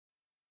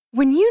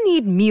When you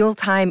need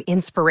mealtime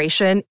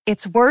inspiration,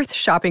 it's worth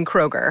shopping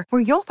Kroger,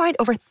 where you'll find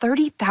over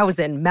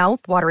 30,000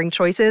 mouth-watering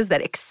choices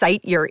that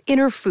excite your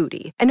inner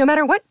foodie. And no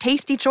matter what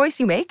tasty choice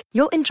you make,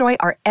 you'll enjoy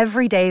our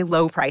everyday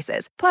low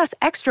prices, plus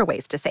extra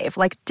ways to save,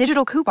 like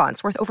digital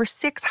coupons worth over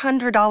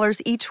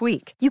 $600 each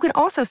week. You can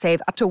also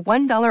save up to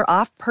 $1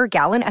 off per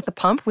gallon at the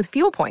pump with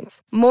fuel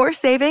points. More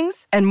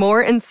savings and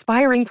more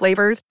inspiring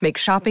flavors make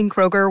shopping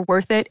Kroger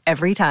worth it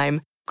every time.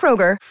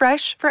 Kroger,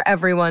 fresh for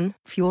everyone.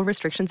 Fuel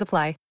restrictions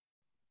apply.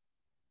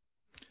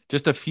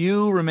 Just a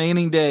few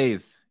remaining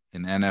days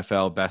in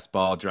NFL best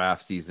ball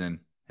draft season.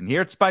 And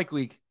here at Spike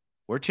Week,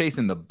 we're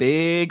chasing the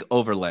big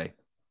overlay.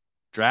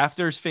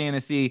 Drafters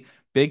Fantasy,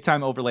 big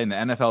time overlay in the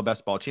NFL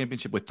Best Ball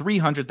Championship with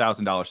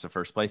 $300,000 to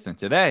first place. And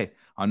today,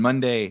 on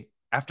Monday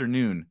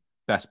afternoon,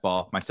 Best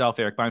Ball, myself,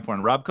 Eric Beinford,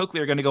 and Rob Coakley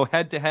are going to go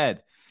head to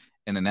head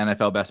in an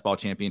NFL Best Ball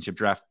Championship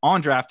draft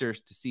on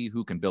Drafters to see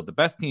who can build the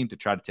best team to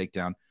try to take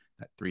down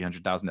that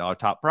 $300,000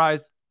 top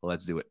prize. Well,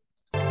 let's do it.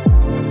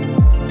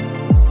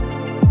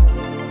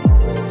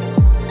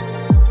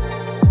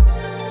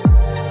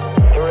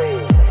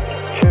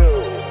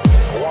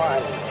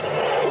 1,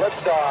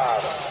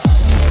 liftoff.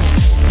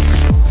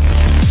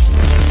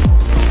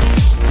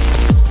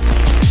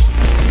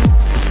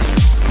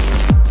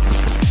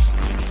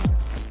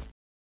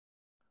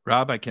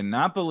 Rob, I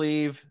cannot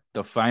believe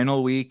the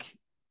final week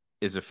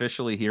is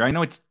officially here. I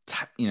know it's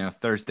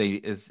Thursday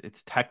it's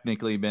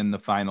technically been the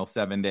final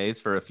 7 days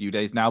for a few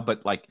days now,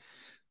 but like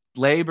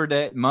Labor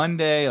Day,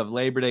 Monday of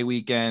Labor Day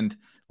weekend,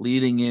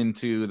 leading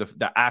into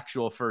the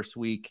actual first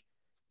week,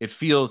 it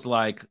feels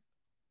like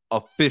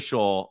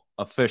official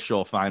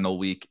final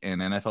week in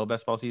NFL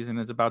best ball season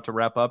is about to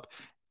wrap up,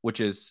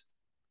 which is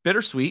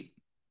bittersweet,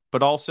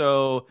 but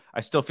also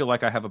I still feel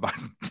like I have about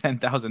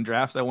 10,000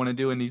 drafts I want to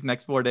do in these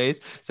next 4 days.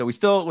 So we're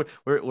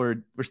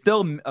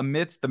still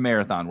amidst the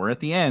marathon. We're at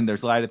the end.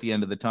 There's light at the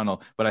end of the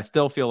tunnel, but I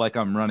still feel like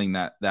I'm running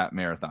that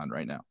marathon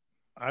right now.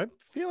 I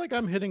feel like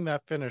I'm hitting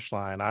that finish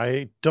line.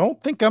 I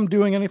don't think I'm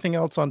doing anything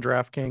else on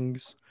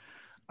DraftKings.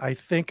 I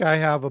think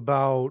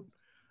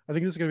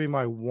this is going to be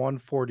my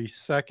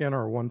 142nd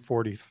or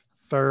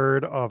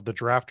 143rd of the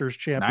Drafters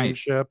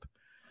Championship.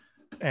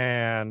 Nice.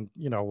 And,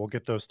 we'll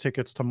get those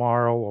tickets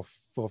tomorrow.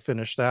 We'll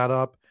finish that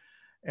up.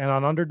 And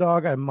on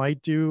Underdog, I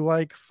might do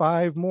like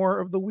 5 more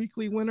of the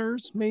weekly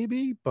winners,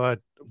 maybe. But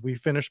we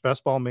finished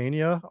Best Ball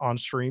Mania on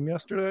stream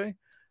yesterday.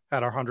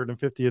 Had our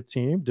 150th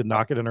team. Did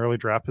not get an early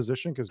draft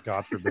position because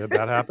God forbid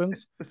that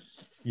happens.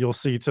 You'll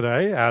see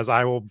today, as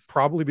I will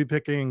probably be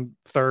picking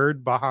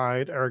third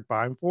behind Eric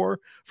Beinford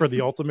for the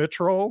ultimate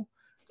troll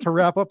to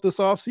wrap up this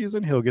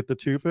offseason. He'll get the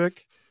 2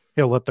 pick.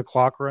 He'll let the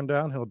clock run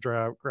down. He'll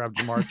grab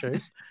Jamar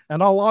Chase,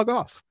 and I'll log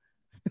off.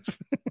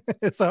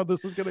 It's how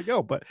this is going to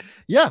go. But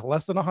yeah,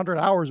 less than 100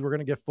 hours. We're going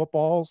to get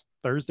football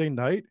Thursday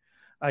night.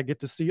 I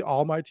get to see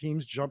all my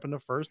teams jump into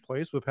first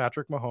place with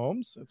Patrick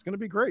Mahomes. It's going to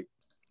be great.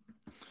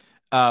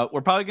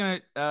 We're probably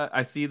going to,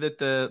 I see that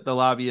the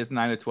lobby is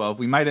 9 to 12.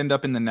 We might end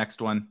up in the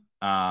next one.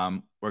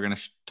 We're going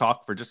to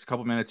talk for just a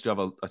couple minutes to have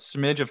a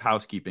smidge of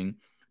housekeeping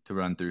to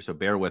run through. So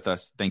bear with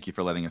us. Thank you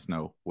for letting us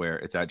know where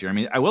it's at,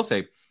 Jeremy. I will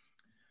say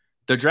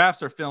the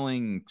drafts are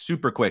filling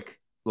super quick.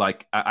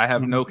 Like I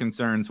have no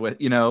concerns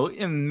with,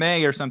 in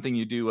May or something,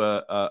 you do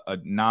a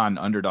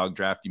non-underdog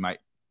draft. You might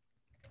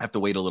have to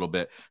wait a little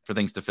bit for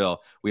things to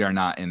fill. We are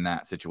not in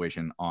that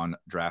situation on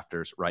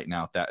Drafters right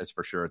now. That is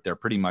for sure. They're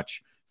pretty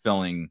much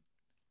filling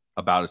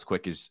about as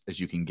quick as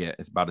you can get.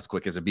 It's about as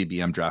quick as a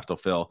BBM draft will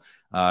fill.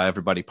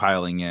 Everybody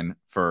piling in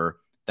for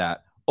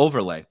that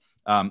overlay.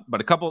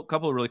 But a couple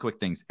of really quick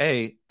things.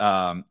 I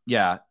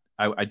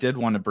did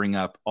want to bring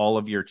up all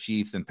of your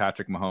Chiefs and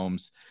Patrick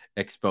Mahomes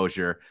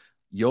exposure.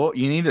 You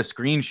need a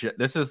screenshot.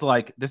 This is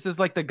like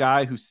the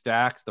guy who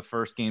stacks the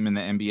first game in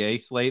the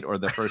NBA slate or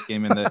the first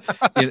game in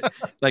the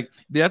like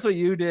that's what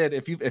you did.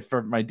 If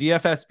for my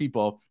DFS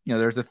people,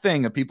 there's a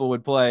thing that people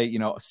would play,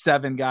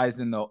 7 guys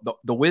in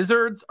the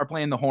Wizards are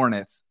playing the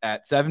Hornets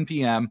at 7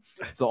 p.m.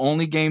 It's the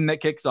only game that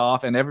kicks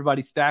off and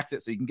everybody stacks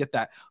it so you can get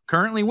that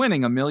currently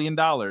winning $1 million.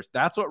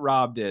 That's what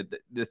Rob did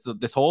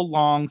this whole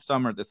long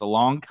summer, a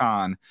long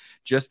con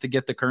just to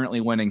get the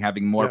currently winning,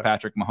 having more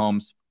Patrick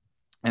Mahomes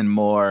and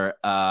more,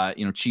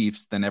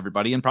 Chiefs than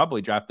everybody, and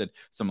probably drafted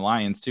some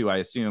Lions too. I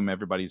assume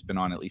everybody's been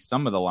on at least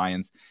some of the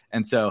Lions.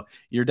 And so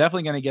you're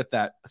definitely going to get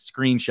that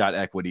screenshot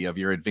equity of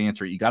your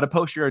advance rate. You got to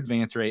post your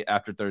advance rate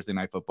after Thursday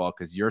Night Football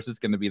because yours is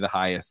going to be the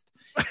highest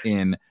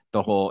in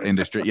the whole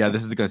industry. Yeah,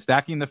 this is going to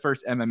stacking the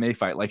first MMA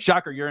fight. Like,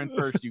 shocker, you're in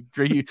first. You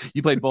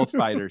played both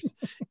fighters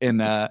in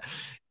an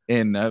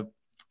MMA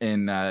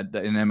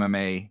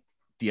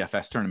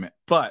DFS tournament.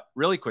 But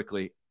really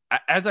quickly,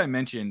 as I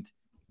mentioned,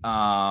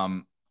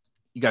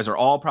 you guys are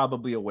all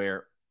probably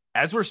aware,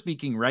 as we're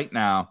speaking right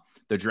now,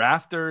 the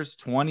Drafters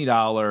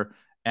 $20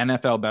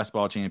 NFL Best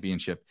Ball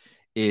Championship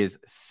is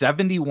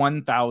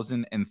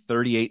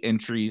 71,038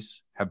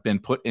 entries have been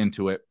put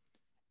into it.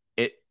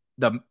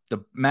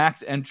 the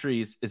max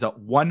entries is at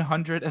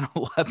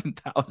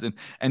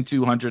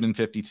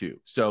 111,252.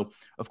 So,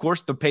 of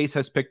course, the pace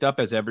has picked up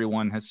as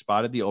everyone has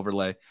spotted the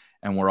overlay,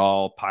 and we're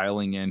all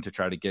piling in to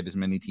try to get as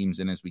many teams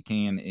in as we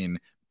can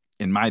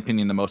in my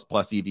opinion, the most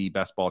plus EV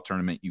best ball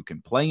tournament you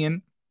can play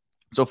in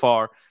so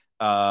far.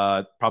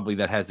 Probably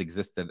that has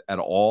existed at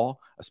all,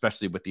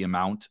 especially with the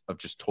amount of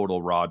just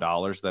total raw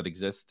dollars that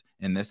exist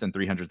in this, and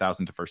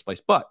 300,000 to first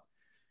place. But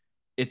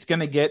it's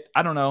going to get,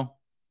 I don't know,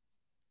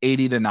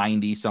 80 to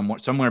 90,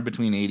 somewhere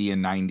between 80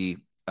 and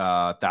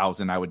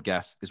 90,000, I would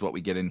guess, is what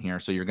we get in here.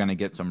 So you're going to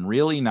get some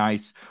really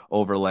nice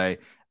overlay.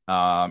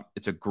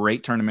 It's a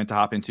great tournament to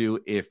hop into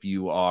if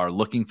you are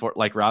looking for,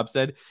 like Rob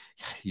said,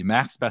 you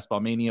max Best Ball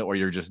Mania, or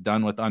you're just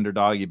done with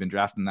Underdog. You've been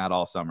drafting that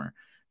all summer.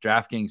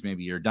 DraftKings,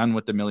 maybe you're done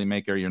with the Millie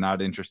Maker. You're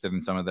not interested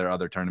in some of their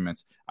other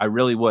tournaments. I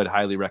really would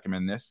highly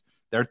recommend this.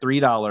 Their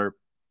 $3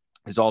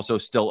 is also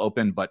still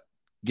open, but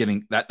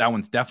getting that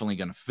one's definitely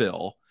going to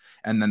fill.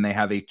 And then they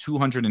have a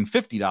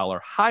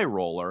 $250 high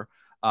roller,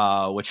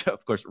 which,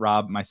 of course,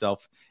 Rob,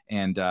 myself,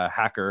 and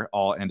Hacker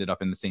all ended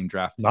up in the same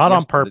draft. Not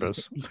on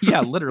purpose.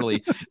 Yeah,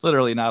 literally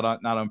not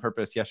on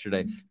purpose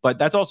yesterday. But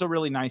that's also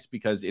really nice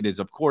because it is,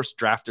 of course,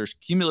 drafters'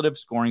 cumulative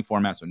scoring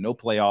format. So no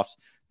playoffs,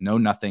 no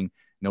nothing,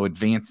 no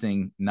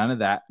advancing, none of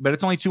that. But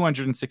it's only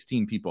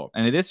 216 people,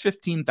 and it is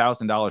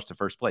 $15,000 to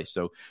first place.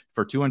 So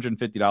for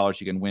 $250,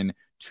 you can win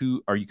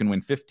you can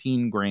win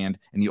 15 grand,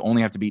 and you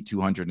only have to beat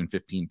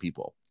 215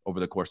 people over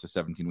the course of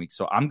 17 weeks.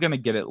 So I'm going to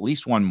get at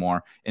least one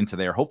more into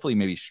there. Hopefully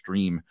maybe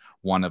stream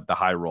one of the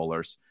high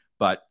rollers.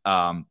 But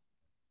so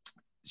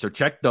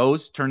check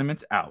those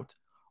tournaments out.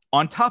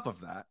 On top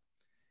of that,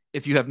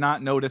 if you have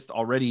not noticed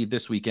already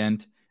this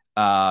weekend,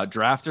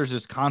 Drafters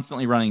is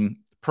constantly running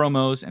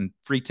promos and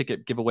free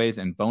ticket giveaways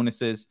and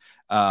bonuses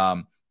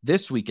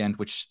this weekend,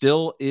 which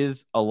still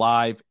is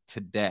alive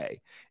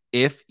today.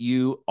 If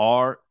you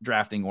are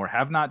drafting or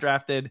have not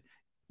drafted,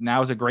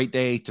 now is a great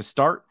day to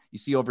start. You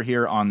see over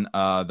here on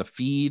the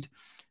feed,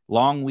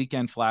 long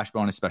weekend flash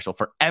bonus special.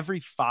 For every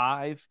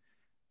 5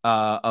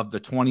 of the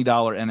 $20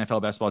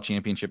 NFL Best Ball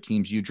Championship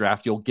teams you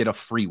draft, you'll get a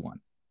free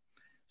one.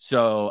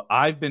 So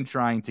I've been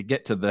trying to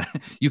get to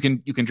you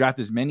can draft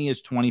as many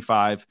as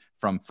 25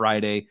 from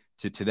Friday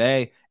to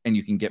today, and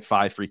you can get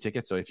 5 free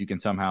tickets. So if you can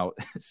somehow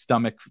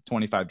stomach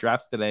 25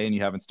 drafts today and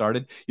you haven't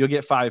started, you'll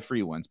get 5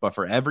 free ones. But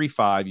for every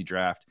 5 you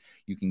draft,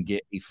 you can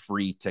get a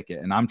free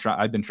ticket. And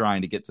I've been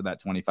trying to get to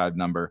that 25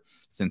 number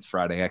since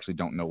Friday. I actually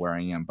don't know where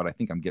I am, but I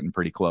think I'm getting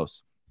pretty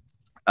close.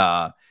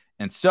 And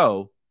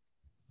so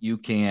you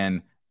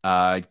can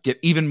get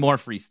even more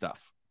free stuff,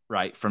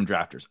 right, from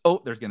Drafters.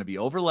 Oh, there's going to be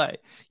overlay.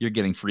 You're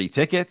getting free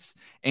tickets.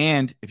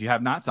 And if you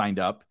have not signed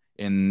up,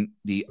 in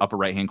the upper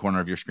right-hand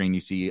corner of your screen, you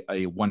see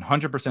a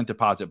 100%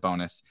 deposit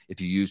bonus if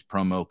you use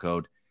promo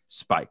code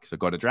SPIKE. So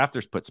go to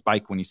Drafters, put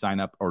SPIKE when you sign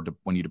up or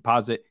when you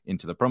deposit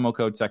into the promo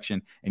code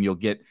section, and you'll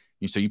get,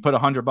 so you put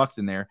 $100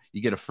 in there,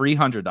 you get a free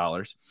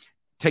 $100.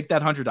 Take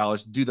that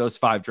 $100, do those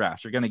 5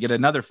 drafts. You're going to get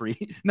another free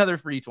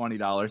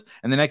 $20.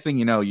 And the next thing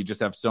you know, you just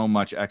have so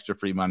much extra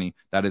free money.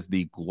 That is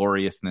the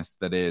gloriousness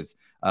that is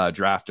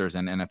Drafters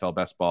and NFL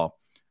Best Ball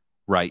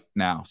right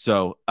now.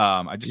 So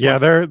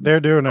they're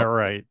doing it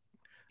right.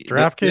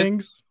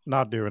 DraftKings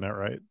not doing it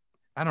right.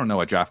 I don't know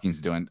what DraftKings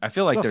is doing. I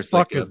feel like the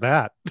fuck is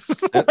that?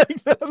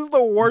 That is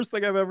the worst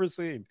thing I've ever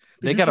seen.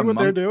 Did you see what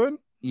they're doing?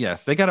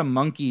 Yes, they got a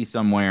monkey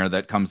somewhere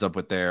that comes up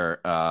with their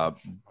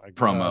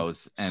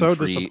promos. And so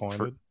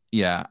disappointed.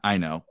 Yeah, I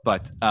know,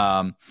 but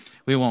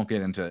we won't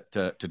get into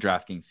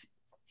DraftKings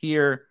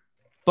here.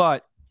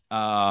 But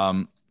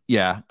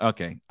yeah,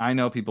 okay. I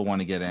know people want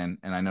to get in,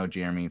 and I know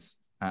Jeremy's.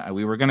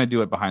 We were going to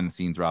do it behind the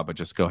scenes, Rob, but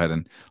just go ahead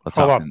and let's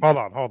hold on. We got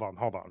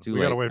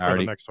to wait for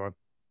the next one.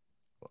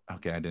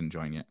 Okay, I didn't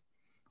join yet.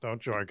 Don't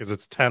join because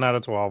it's 10 out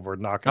of 12. We're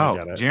not going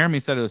to get it.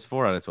 Jeremy said it was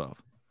 4 out of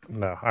 12.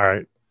 No, all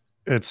right.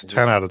 It's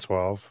 10 out of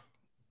 12.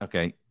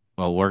 Okay.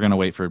 Well, we're going to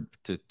wait for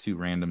 2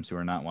 randoms who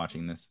are not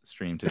watching this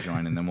stream to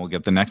join, and then we'll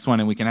get the next one,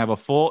 and we can have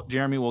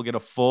Jeremy will get a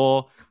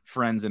full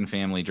friends and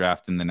family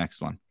draft in the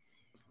next one.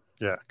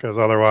 Yeah, because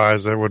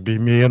otherwise it would be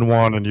me in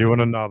one and you in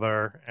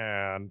another,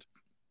 and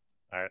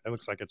all right, it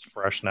looks like it's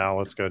fresh now.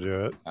 Let's go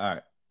do it. All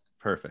right,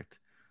 perfect.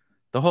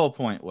 The whole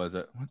point was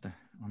let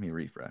me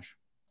refresh.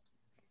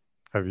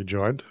 Have you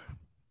joined?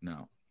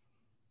 No.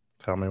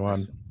 Tell me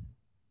when.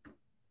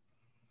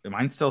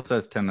 Mine still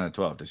says 10 out of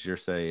 12. Does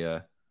yours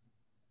say?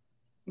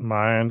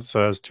 Mine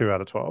says 2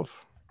 out of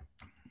 12.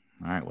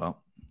 All right,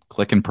 well,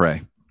 click and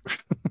pray.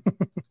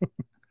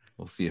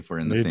 We'll see if we're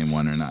in the same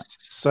one or not.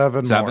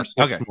 7 more. 6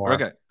 okay, more. we're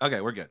good.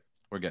 Okay, we're good.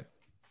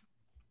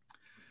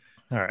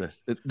 All right.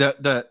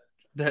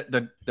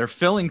 They're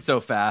filling so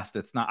fast.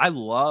 It's not. I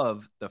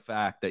love the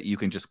fact that you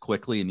can just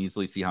quickly and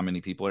easily see how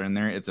many people are in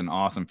there. It's an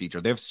awesome feature.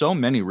 They have so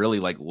many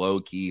really like low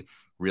key,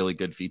 really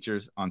good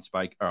features on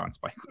Spike on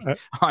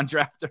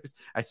Drafters.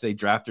 I say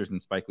Drafters and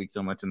Spike Week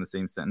so much in the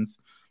same sentence.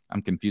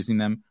 I'm confusing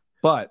them.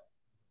 But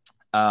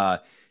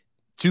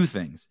 2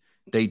 things.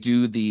 They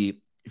do the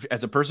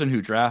as a person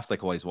who drafts,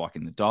 like while he's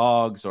walking the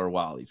dogs or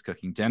while he's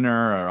cooking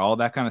dinner or all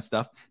that kind of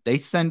stuff, they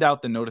send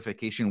out the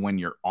notification when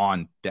you're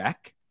on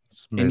deck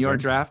in your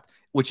draft,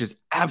 which is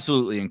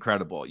absolutely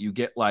incredible. You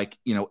get like,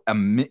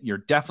 you're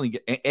definitely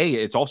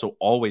it's also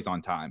always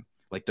on time.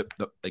 Like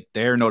like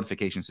their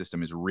notification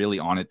system is really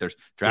on it. There's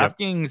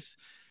DraftKings.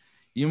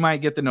 You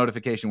might get the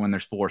notification when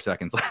there's 4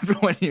 seconds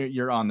left when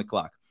you're on the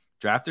clock.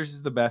 Drafters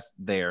is the best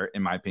there,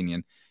 in my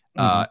opinion.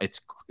 It's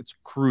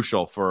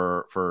crucial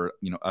for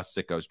us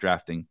sickos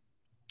drafting.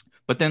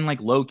 But then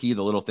like low key,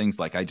 the little things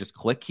like I just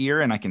click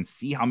here and I can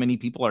see how many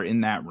people are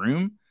in that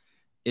room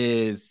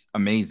is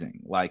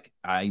amazing. Like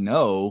I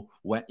know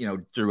when,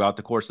 throughout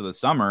the course of the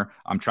summer,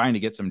 I'm trying to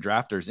get some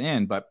drafters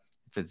in, but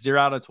if it's 0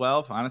 out of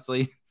 12,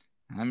 honestly,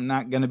 I'm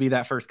not going to be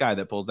that first guy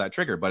that pulls that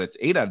trigger, but it's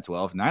 8 out of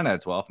 12, 9 out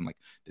of 12. I'm like,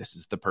 this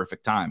is the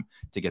perfect time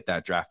to get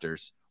that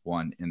drafters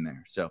one in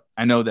there. So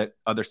I know that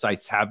other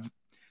sites have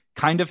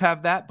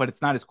that, but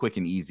it's not as quick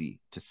and easy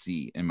to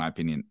see, in my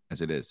opinion,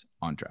 as it is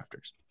on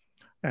drafters.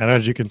 And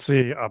as you can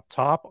see up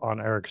top on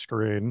Eric's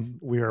screen,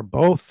 we are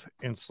both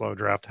in slow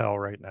draft hell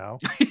right now.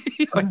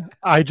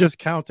 I just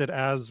counted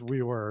as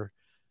we were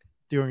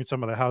doing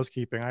some of the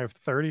housekeeping. I have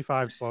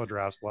 35 slow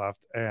drafts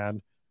left,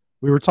 and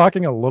we were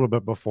talking a little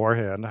bit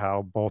beforehand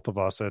how both of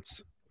us,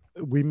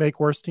 we make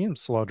worse teams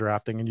slow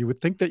drafting, and you would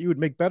think that you would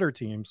make better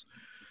teams.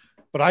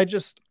 But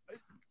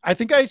I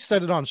think I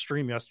said it on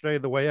stream yesterday.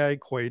 The way I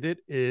equate it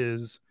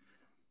is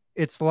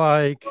it's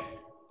like,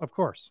 of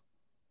course.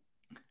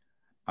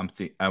 I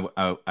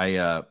thought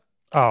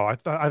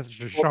I was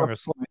just showing a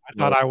slide. I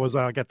thought I was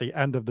at the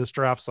end of this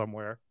draft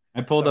somewhere.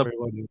 I pulled up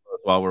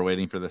while we're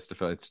waiting for this to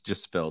fill. It's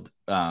just filled.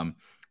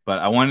 But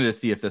I wanted to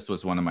see if this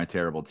was one of my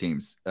terrible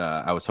teams.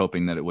 I was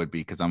hoping that it would be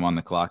because I'm on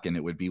the clock and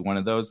it would be one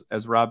of those,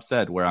 as Rob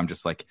said, where I'm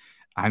just like,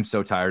 I'm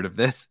so tired of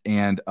this.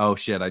 And oh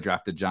shit, I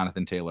drafted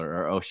Jonathan Taylor,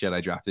 or oh shit,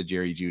 I drafted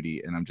Jerry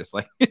Jeudy. And I'm just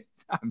like,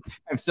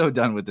 I'm so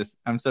done with this.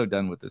 I'm so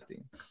done with this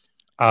team.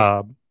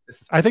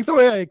 I think the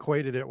way I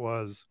equated it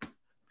was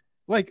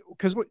like,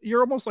 because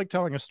you're almost like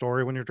telling a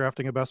story when you're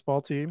drafting a best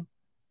ball team.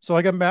 So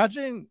like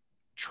imagine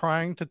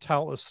trying to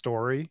tell a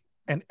story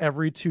and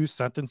every 2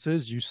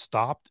 sentences you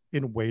stopped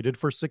and waited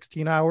for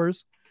 16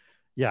 hours.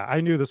 Yeah,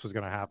 I knew this was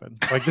going to happen.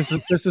 Like this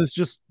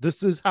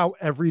is how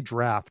every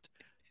draft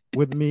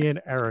with me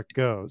and Eric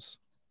goes.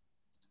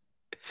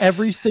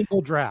 Every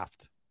single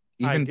draft.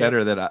 Even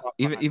better that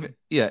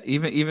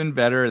even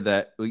better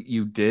that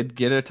you did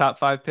get a top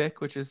 5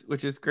 pick, which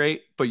is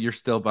great, but you're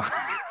still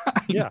behind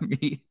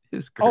me.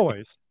 Is great.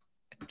 Always.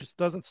 It just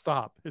doesn't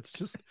stop. It's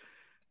just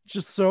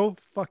so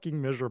fucking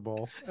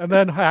miserable. And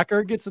then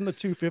Hacker gets in the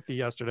 250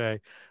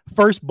 yesterday.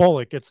 First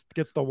bullet gets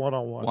the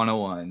 101.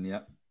 101,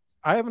 yeah.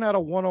 I haven't had a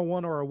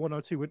 101 or a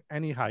 102 in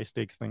any high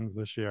stakes things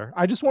this year.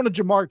 I just wanted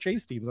Jamar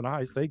Chase teams in a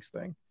high stakes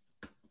thing.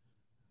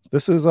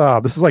 This is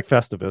like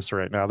Festivus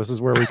right now. This is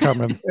where we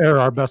come and air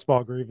our best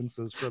ball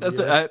grievances for the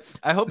year.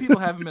 I hope people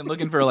haven't been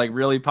looking for like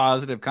really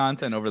positive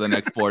content over the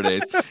next 4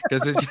 days,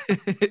 because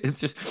it's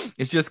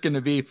just going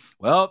to be,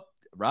 well,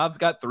 Rob's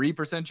got 3%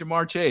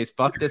 Jamar Chase.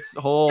 Fuck this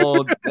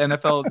whole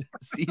NFL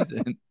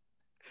season.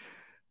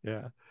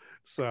 Yeah.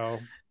 So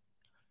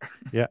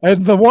yeah,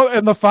 and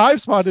the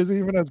 5 spot isn't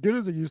even as good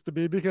as it used to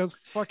be because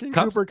fucking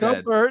Cooper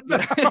Kupp's hurt.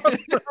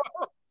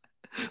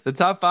 The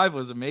top 5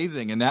 was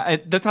amazing, and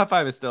the top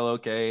 5 is still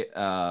okay.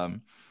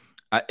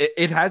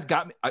 It has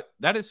got me.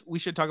 We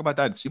should talk about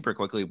that super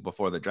quickly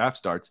before the draft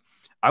starts.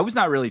 I was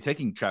not really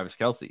taking Travis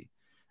Kelce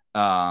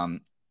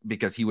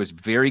because he was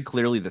very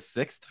clearly the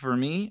 6th for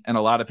me, and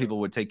a lot of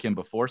people would take him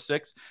before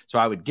 6. So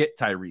I would get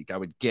Tyreek, I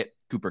would get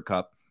Cooper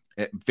Kupp,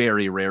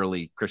 very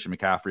rarely Christian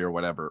McCaffrey or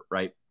whatever,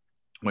 right?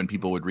 When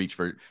people would reach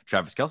for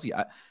Travis Kelce.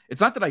 It's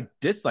not that I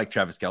dislike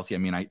Travis Kelce. I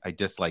mean, I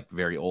dislike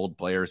very old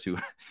players who,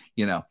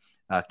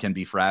 can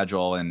be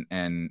fragile,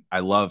 and I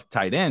love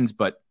tight ends,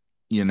 but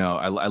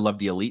I love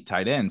the elite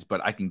tight ends,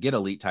 but I can get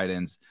elite tight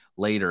ends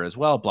later as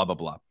well, blah, blah,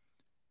 blah.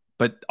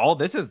 But all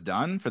this has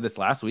done for this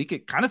last week,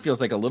 it kind of feels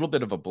like a little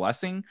bit of a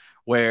blessing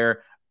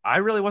where I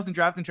really wasn't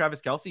drafting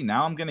Travis Kelce.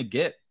 Now I'm going to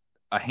get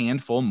a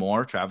handful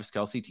more Travis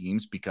Kelce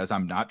teams because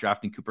I'm not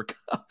drafting Cooper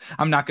Kupp.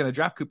 I'm not going to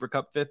draft Cooper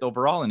Kupp 5th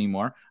overall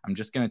anymore. I'm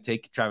just going to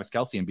take Travis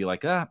Kelce and be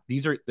like,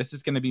 this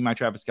is going to be my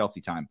Travis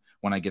Kelce time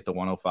when I get the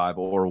 105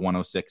 or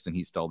 106 and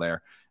he's still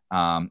there.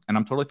 And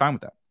I'm totally fine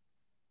with that.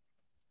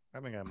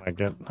 I think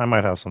I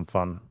might have some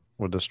fun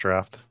with this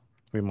draft.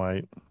 We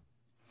might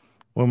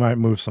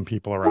move some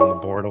people around the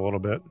board a little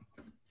bit.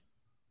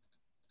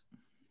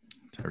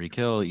 Tyreek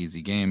Hill,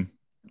 easy game.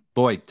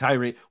 Boy,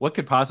 Tyreek, what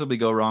could possibly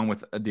go wrong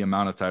with the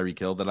amount of Tyreek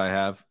Hill that I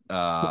have?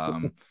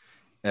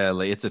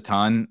 It's a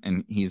ton,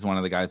 and he's one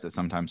of the guys that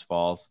sometimes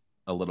falls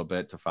a little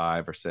bit to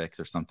 5 or 6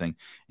 or something.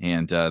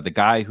 And the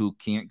guy who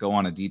can't go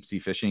on a deep sea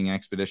fishing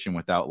expedition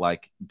without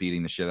like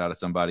beating the shit out of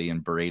somebody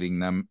and berating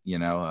them,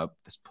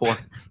 this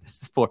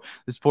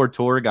poor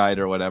tour guide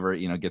or whatever,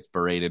 gets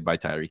berated by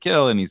Tyreek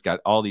Hill, and he's got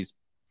all these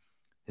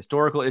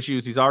historical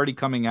issues. He's already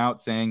coming out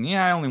saying,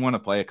 yeah, I only want to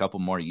play a couple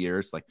more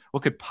years. Like,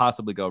 what could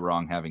possibly go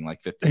wrong having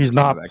like 50? He's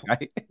not of that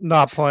guy?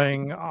 not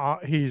playing.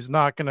 He's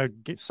not going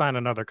to sign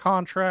another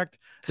contract.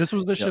 This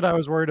was the shit I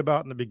was worried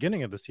about in the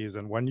beginning of the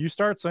season. When you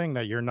start saying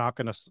that you're not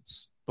going to,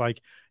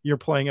 like, you're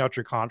playing out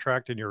your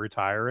contract and you're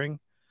retiring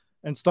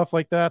and stuff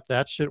like that,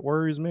 that shit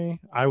worries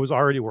me. I was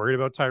already worried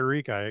about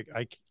Tyreek.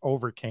 I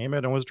overcame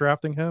it and was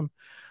drafting him.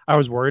 I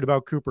was worried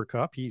about Cooper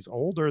Kupp. He's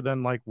older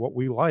than like what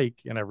we like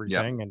and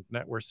everything, and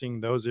that we're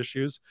seeing those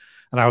issues.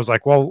 And I was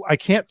like, well, I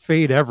can't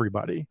fade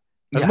everybody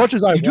as much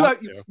as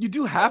you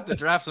do have to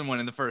draft someone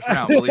in the first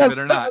round, believe it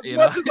or not. As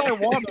much as I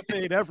want to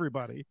fade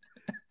everybody,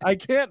 I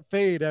can't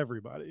fade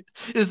everybody.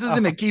 This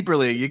isn't a keeper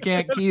league. You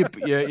can't keep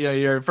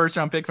your first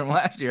round pick from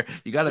last year.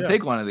 You got to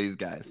take one of these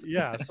guys.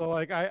 Yeah. So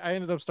like I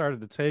ended up starting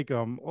to take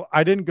them.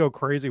 I didn't go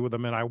crazy with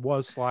them, and I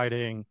was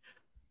sliding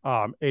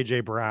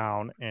AJ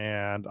Brown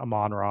and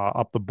Amon-Ra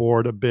up the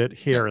board a bit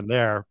here and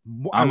there.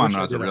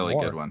 Amon-Ra's a really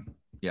good one.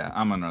 Yeah,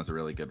 Amon-Ra's a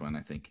really good one.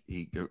 I think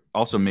he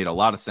also made a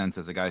lot of sense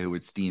as a guy who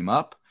would steam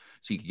up,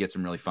 so you could get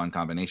some really fun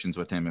combinations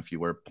with him if you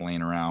were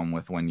playing around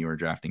with when you were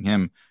drafting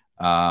him.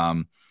 I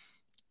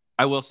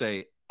will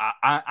say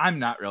I'm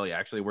not really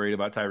actually worried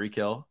about Tyreek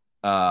Hill.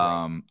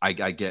 I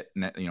get,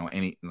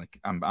 any, like,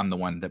 I'm the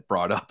one that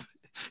brought up.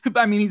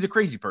 I mean, he's a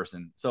crazy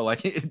person, so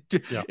like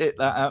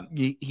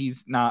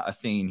he's not a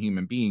sane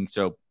human being.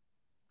 So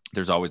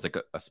there's always like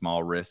a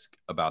small risk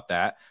about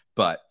that.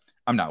 But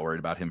I'm not worried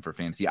about him for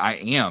fantasy. I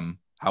am,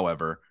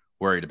 however,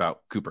 worried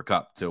about Cooper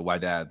Kupp. To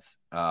Wydad's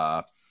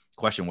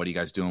question, what are you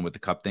guys doing with the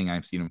Kupp thing?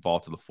 I've seen him fall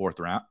to the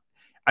 4th round.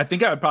 I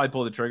think I would probably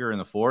pull the trigger in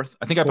the 4th.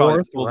 I think I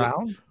probably pull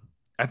round.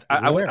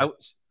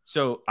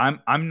 So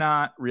I'm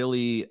not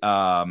really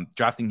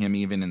drafting him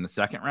even in the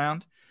 2nd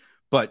round.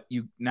 But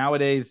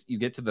nowadays you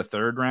get to the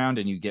 3rd round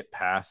and you get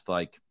past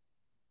like,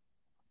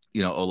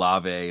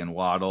 Olave and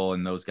Waddle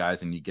and those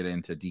guys, and you get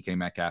into DK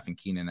Metcalf and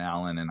Keenan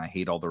Allen, and I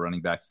hate all the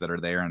running backs that are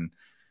there, and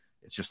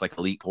it's just like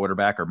elite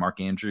quarterback or Mark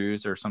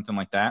Andrews or something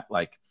like that.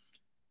 Like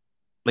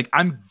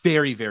I'm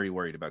very, very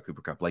worried about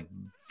Cooper Kupp, like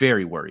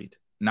very worried,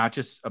 not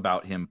just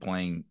about him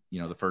playing,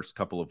 the first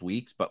couple of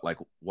weeks, but like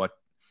what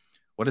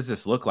does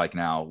this look like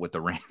now with the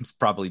Rams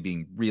probably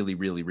being really,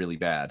 really, really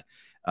bad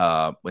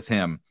with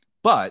him.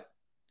 But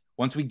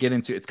once we get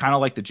into, it's kind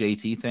of like the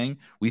JT thing.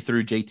 We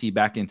threw JT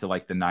back into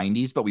like the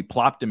 90s, but we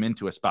plopped him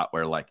into a spot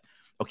where like,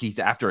 okay, he's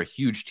after a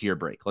huge tier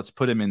break. Let's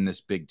put him in this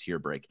big tier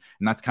break.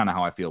 And that's kind of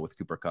how I feel with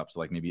Cooper Kupp.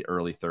 So like maybe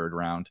early 3rd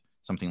round,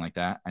 something like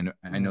that.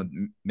 I know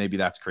maybe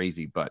that's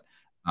crazy, but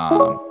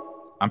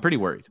I'm pretty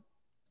worried.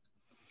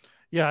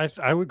 Yeah,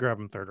 I would grab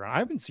him 3rd round. I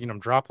haven't seen him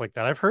drop like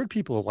that. I've heard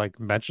people like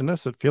mention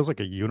this. It feels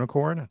like a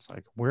unicorn. It's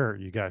like, where are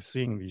you guys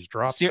seeing these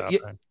drops?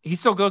 He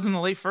still goes in the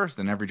late 1st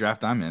in every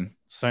draft I'm in.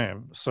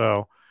 Same.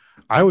 So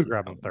I would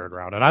grab him 3rd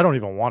round, and I don't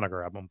even want to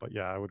grab him, but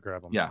yeah, I would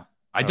grab him. Yeah,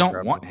 I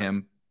don't want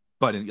him,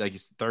 but like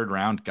 3rd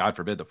round, God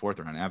forbid the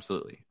 4th round,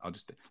 absolutely. I'll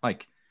just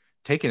like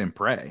take it and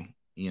pray.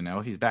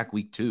 If he's back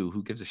week 2,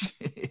 who gives a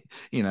shit?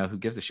 Who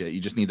gives a shit?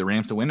 You just need the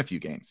Rams to win a few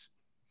games.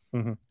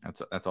 Mm-hmm.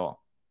 That's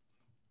all.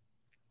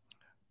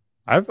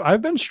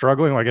 I've been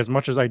struggling, like, as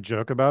much as I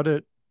joke about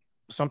it,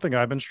 something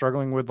I've been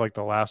struggling with like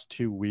the last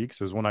 2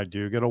 weeks is when I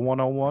do get a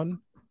 101,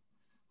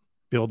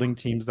 building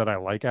teams that I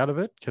like out of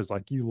it. Cause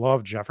like you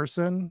love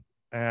Jefferson,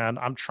 and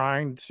I'm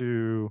trying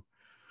to,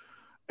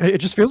 it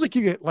just feels like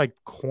you get like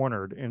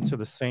cornered into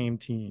the same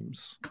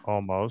teams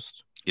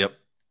almost. Yep.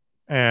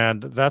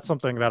 And that's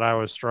something that I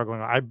was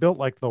struggling. I built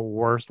like the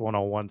worst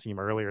 101 team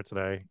earlier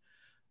today,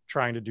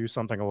 trying to do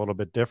something a little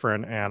bit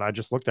different. And I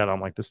just looked at it.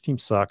 I'm like, this team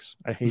sucks.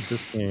 I hate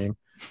this team.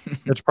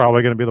 It's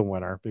probably going to be the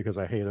winner because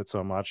I hate it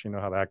so much. You know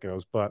how that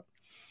goes. But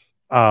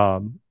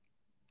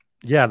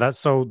yeah, that's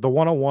so the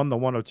 101, the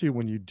 102,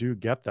 when you do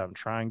get them,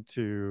 trying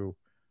to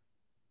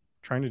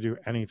do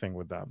anything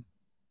with them,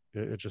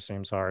 it just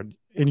seems hard.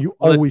 And you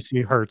always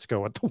see Hurts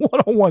go at the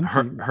 101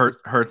 team.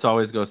 Hurts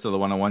always goes to the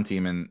 101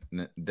 team, and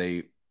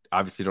they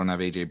obviously don't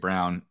have AJ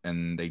Brown,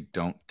 and they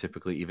don't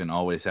typically even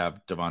always have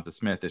Devonta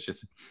Smith.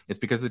 It's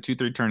because the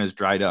 2-3 turn has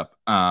dried up.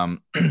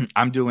 I'm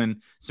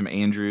doing some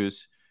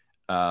Andrews,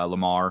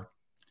 Lamar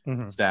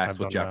stacks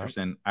with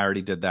Jefferson. I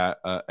already did that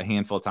a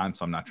handful of times,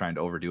 so I'm not trying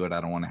to overdo it.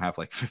 I don't want to have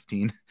like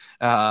 15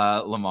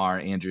 Lamar,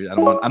 Andrews. I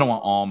don't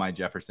want all my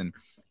Jefferson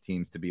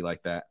teams to be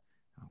like that.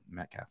 Oh,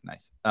 Metcalf,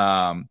 nice.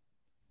 I'm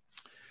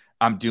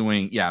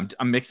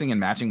mixing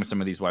and matching with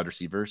some of these wide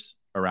receivers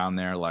around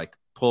there, like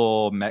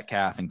pull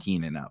Metcalf and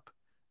Keenan up.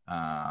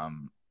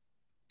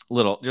 Pull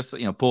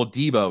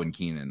Debo and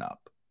Keenan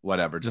up,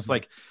 whatever. Just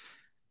like,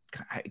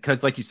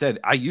 because like you said,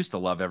 I used to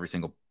love every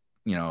single,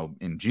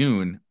 in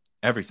June,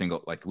 every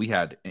single, like we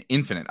had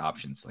infinite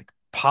options. Like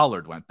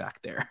Pollard went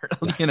back there,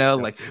 like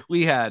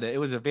it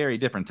was a very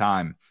different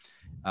time.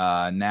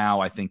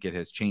 Now I think it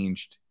has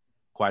changed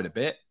quite a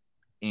bit,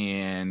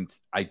 and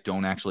I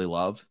don't actually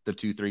love the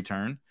 2-3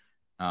 turn.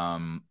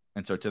 And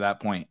so to that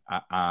point,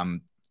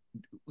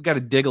 we got to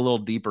dig a little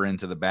deeper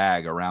into the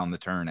bag around the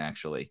turn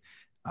actually,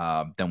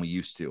 than we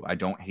used to. I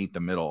don't hate the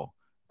middle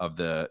of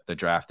the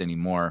draft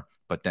anymore,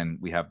 But then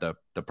we have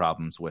the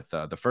problems with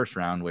the first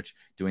round, which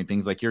doing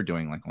things like you're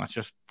doing, like let's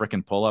just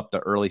freaking pull up the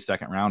early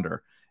second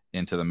rounder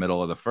into the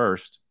middle of the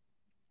first.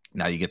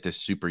 Now you get this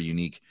super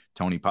unique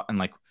Tony and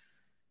like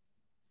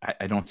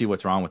I don't see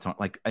what's wrong with Tony.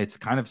 Like it's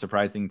kind of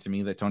surprising to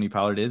me that Tony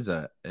Pollard is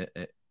a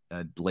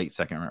late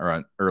second or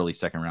an early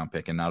second round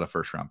pick and not a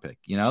first round pick.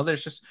 You know,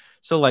 there's just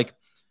so like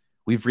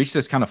we've reached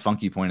this kind of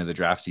funky point of the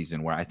draft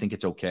season where I think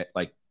it's okay.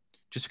 Like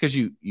just because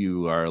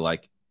you are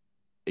like,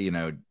 you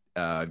know,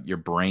 your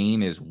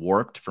brain is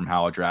warped from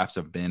how drafts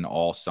have been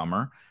all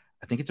summer.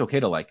 I think it's okay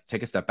to like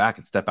take a step back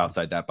and step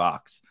outside that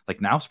box.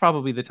 Like now's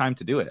probably the time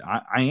to do it.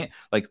 I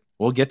like,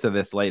 we'll get to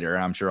this later.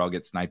 I'm sure I'll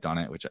get sniped on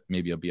it, which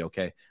maybe it'll be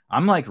okay.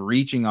 I'm like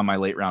reaching on my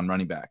late round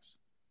running backs.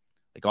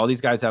 Like all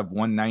these guys have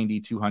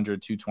 190,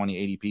 200,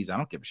 220 ADPs. I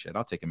don't give a shit.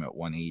 I'll take them at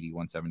 180,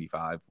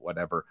 175,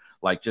 whatever.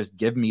 Like just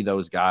give me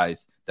those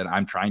guys that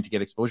I'm trying to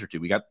get exposure to.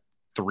 We got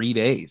 3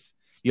 days.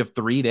 You have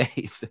 3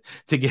 days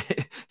to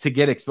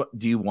get exposed.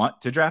 Do you want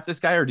to draft this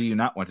guy or do you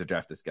not want to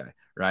draft this guy?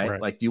 Right?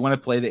 Like, do you want to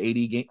play the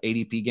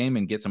ADP game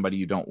and get somebody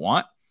you don't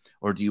want?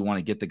 Or do you want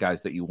to get the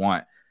guys that you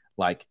want?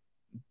 Like,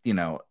 you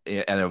know,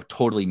 at a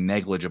totally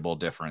negligible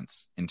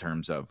difference in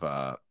terms of,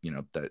 you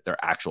know,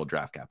 their actual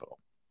draft capital.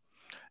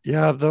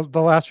 Yeah.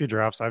 The last few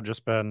drafts, I've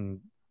just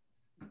been,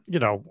 you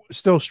know,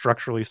 still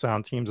structurally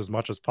sound teams as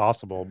much as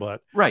possible,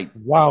 but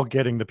while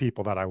getting the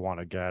people that I want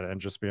to get and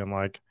just being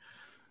like,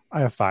 I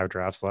have 5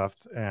 drafts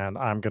left and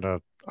I'm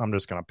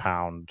just going to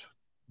pound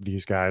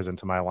these guys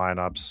into my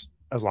lineups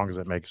as long as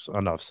it makes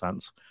enough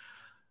sense.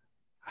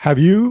 Have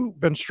you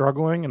been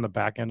struggling in the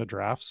back end of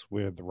drafts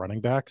with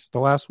running backs the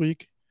last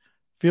week?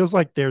 Feels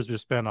like there's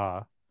just been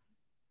I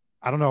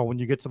don't know, when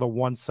you get to the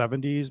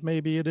 170s,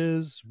 maybe it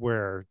is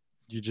where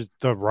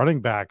the running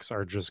backs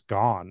are just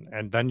gone.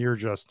 And then you're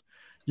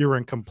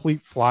in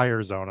complete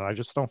flyer zone. And I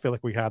just don't feel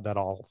like we had that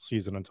all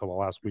season until the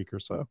last week or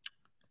so.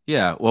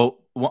 Yeah,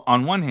 well,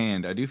 on one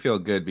hand, I do feel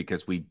good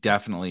because we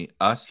definitely,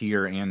 us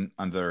here and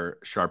other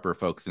sharper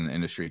folks in the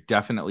industry,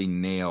 definitely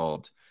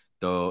nailed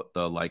the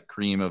like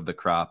cream of the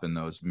crop in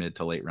those mid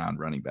to late round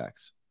running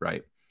backs,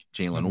 right?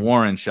 Jaylen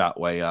Warren shot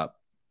way up.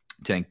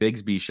 Tank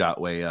Bigsby shot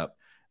way up.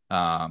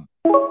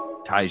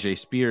 Tyjae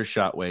Spears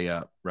shot way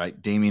up,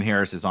 right? Damian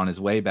Harris is on his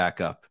way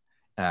back up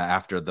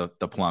after the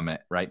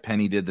plummet, right?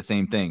 Penny did the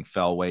same thing,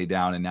 fell way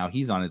down, and now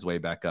he's on his way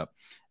back up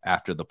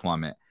after the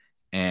plummet.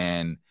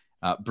 And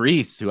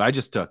Brees, who I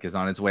just took, is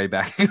on his way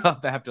back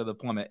up after the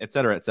plummet, et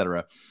cetera, et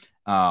cetera.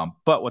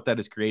 But what that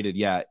has created,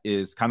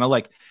 is kind of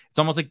like, it's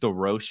almost like the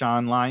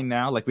Roschon line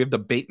now. Like we have the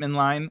Bateman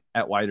line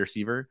at wide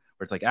receiver,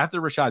 where it's like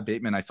after Rashad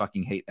Bateman, I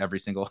fucking hate every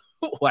single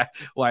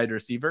wide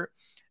receiver.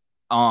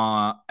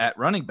 At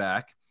running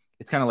back,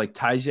 it's kind of like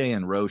Tyjae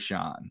and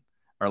Roschon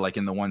are like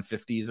in the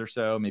 150s or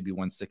so, maybe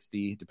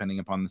 160, depending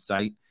upon the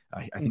site.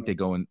 I think they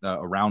go in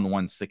around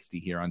 160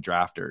 here on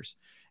drafters.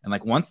 And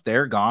like once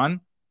they're gone,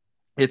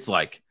 it's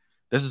like,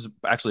 this is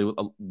actually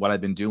what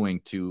I've been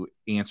doing to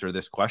answer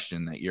this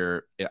question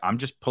that I'm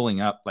just pulling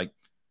up. Like,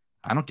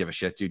 I don't give a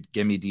shit, dude.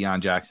 Give me Deion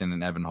Jackson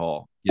and Evan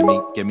Hall. Give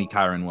me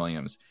Kyron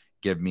Williams.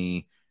 Give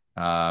me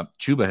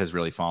Chuba has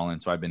really fallen.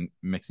 So I've been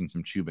mixing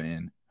some Chuba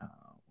in.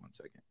 1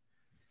 second.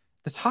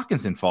 This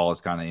Hawkinson fall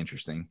is kind of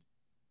interesting.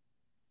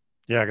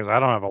 Yeah. Cause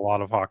I don't have a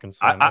lot of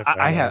Hawkinson.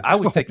 I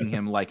was taking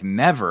him like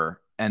never.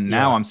 And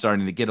now I'm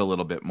starting to get a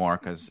little bit more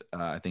because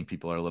I think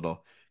people are a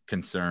little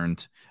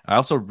concerned. I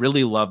also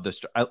really love this.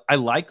 I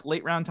like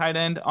late round tight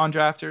end on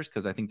drafters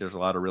because I think there's a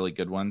lot of really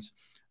good ones.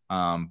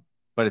 But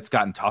it's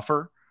gotten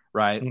tougher,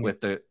 right?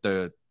 With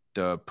the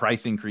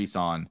price increase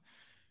on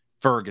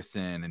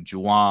Ferguson and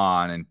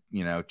Juwan and,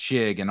 you know,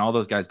 Chig and all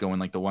those guys going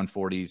like the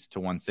 140s to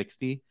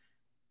 160,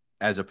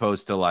 as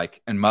opposed to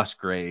like, and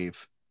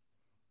Musgrave,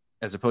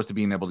 as opposed to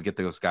being able to get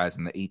those guys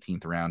in the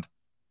 18th round.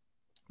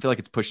 I feel like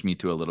it's pushed me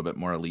to a little bit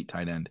more elite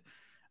tight end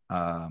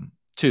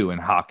too.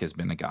 And Hawk has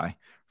been a guy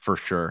for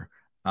sure.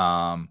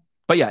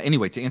 But yeah,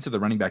 anyway, to answer the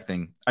running back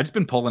thing, I just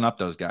been pulling up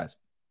those guys.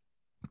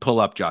 Pull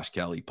up Josh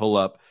Kelly, pull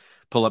up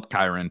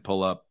Kyron,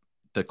 pull up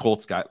the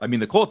Colts guy. I mean,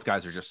 the Colts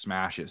guys are just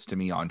smashes to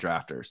me on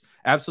drafters.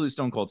 Absolute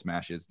stone cold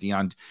smashes.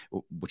 Deion,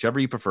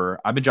 whichever you prefer.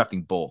 I've been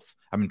drafting both.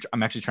 I'm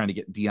actually trying to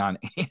get Deion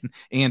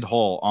and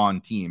Hall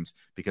on teams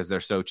because they're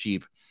so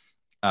cheap.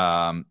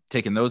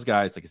 Taking those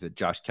guys, like I said,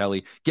 Josh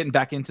Kelly, getting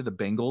back into the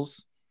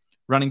Bengals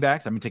running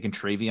backs. I've been taking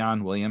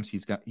Travion Williams.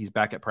 He's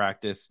back at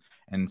practice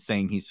and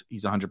saying he's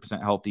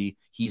 100% healthy.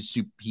 He's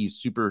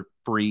super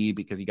free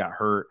because he got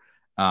hurt.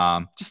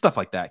 Just stuff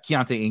like that.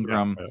 Keontae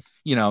Ingram,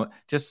 you know,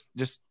 just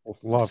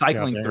love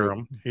cycling Keontae through.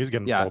 Ingram. He's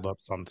getting pulled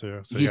up some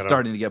too. So he's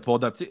starting to get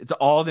pulled up too. It's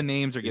all the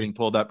names are getting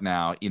pulled up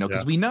now, you know,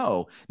 because we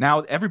know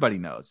now everybody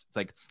knows. It's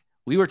like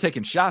we were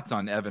taking shots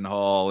on Evan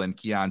Hall and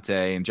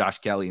Keontae and Josh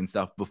Kelly and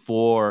stuff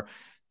before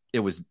it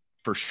was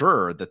for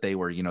sure that they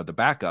were, you know, the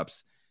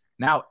backups.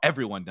 Now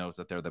everyone knows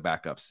that they're the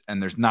backups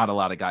and there's not a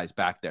lot of guys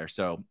back there.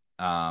 So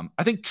I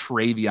think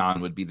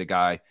Travion would be the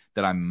guy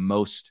that I'm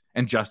most,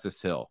 and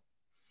Justice Hill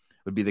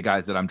would be the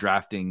guys that I'm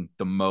drafting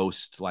the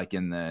most, like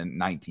in the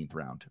 19th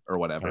round or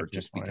whatever,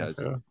 just because.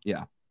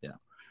 Yeah.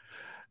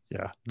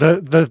 Yeah.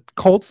 The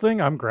Colts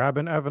thing, I'm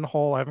grabbing Evan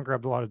Hull. I haven't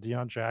grabbed a lot of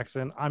Deion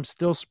Jackson. I'm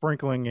still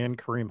sprinkling in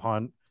Kareem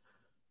Hunt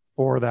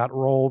for that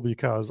role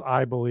because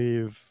I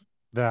believe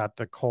that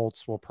the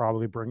Colts will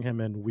probably bring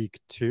him in week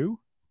 2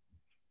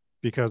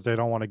 because they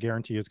don't want to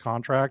guarantee his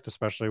contract,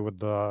 especially with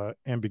the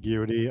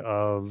ambiguity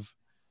of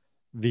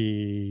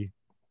the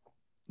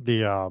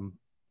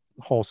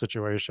whole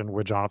situation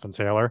with Jonathan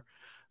Taylor.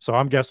 So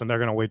I'm guessing they're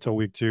going to wait till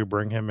week 2,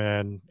 bring him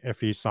in.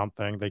 If he's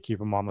something, they keep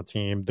him on the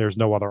team. There's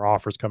no other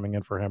offers coming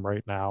in for him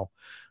right now,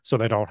 so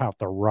they don't have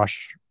to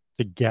rush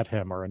to get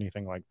him or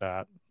anything like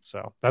that.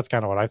 So that's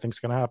kind of what I think is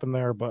going to happen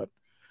there. But,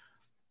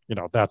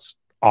 that's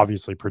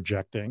obviously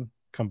projecting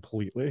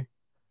completely.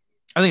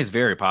 I think it's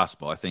very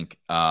possible. I think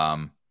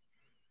I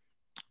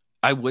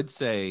would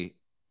say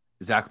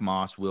Zach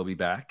Moss will be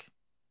back.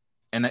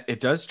 And it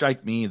does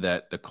strike me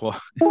that the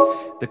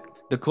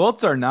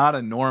Colts are not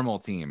a normal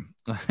team.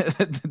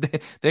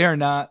 they are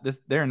not this.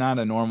 They're not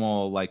a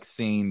normal, like,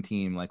 sane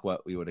team like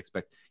what we would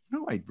expect.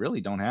 I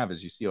really don't have,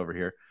 as you see over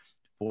here,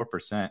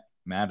 4%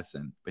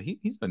 Madison, but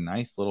he's a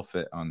nice little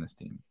fit on this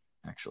team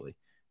actually.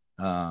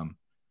 So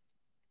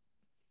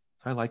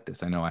I like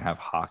this. I know I have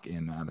Hawk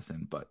in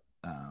Madison, but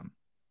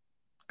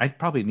I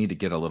probably need to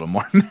get a little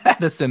more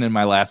Madison in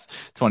my last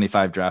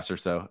 25 drafts or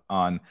so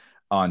on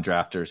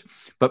drafters.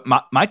 But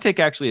my take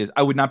actually is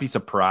I would not be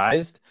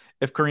surprised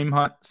if Kareem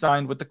Hunt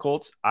signed with the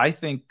Colts. I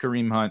think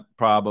Kareem Hunt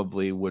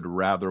probably would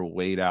rather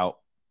wait out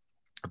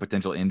a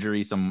potential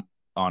injury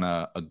on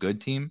a good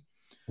team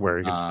where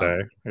he can stay.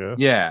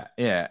 Yeah.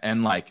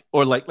 And like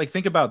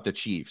think about the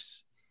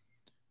Chiefs.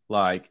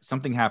 Like,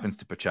 something happens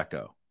to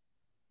Pacheco.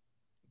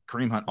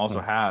 Kareem Hunt also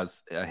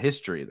has a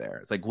history there.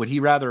 It's like, would he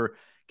rather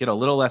get a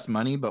little less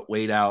money but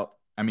wait out?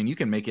 I mean, you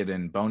can make it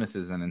in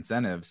bonuses and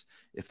incentives.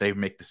 If they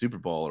make the Super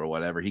Bowl or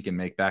whatever, he can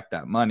make back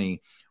that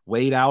money,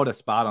 wait out a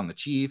spot on the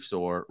Chiefs,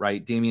 or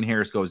Damian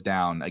Harris goes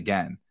down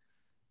again.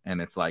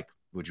 And it's like,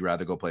 would you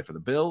rather go play for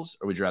the Bills,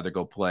 or would you rather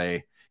go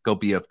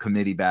be a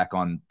committee back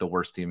on the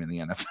worst team in the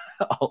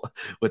NFL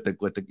with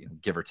the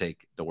give or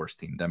take the worst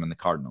team, them and the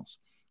Cardinals,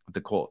 with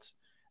the Colts?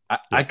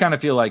 I kind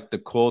of feel like the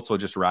Colts will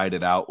just ride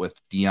it out with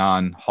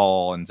Deion,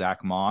 Hall, and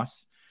Zach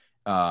Moss.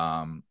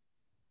 But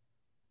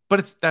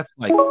that's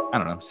like, I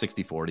don't know,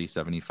 60-40,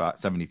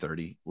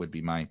 70-30 would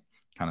be my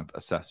kind of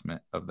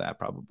assessment of that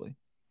probably.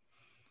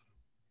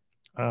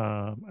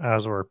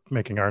 As we're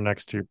making our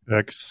next 2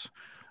 picks,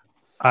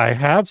 I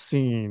have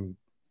seen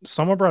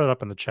someone brought it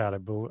up in the chat.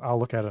 I'll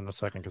look at it in a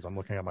second because I'm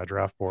looking at my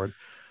draft board.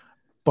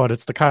 But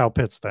it's the Kyle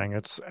Pitts thing.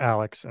 It's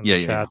Alex in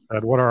the chat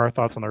said, what are our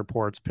thoughts on the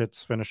reports?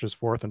 Pitts finishes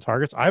 4th in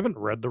targets. I haven't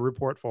read the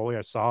report fully.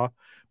 I saw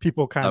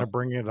people kind of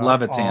bring it up.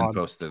 Levitan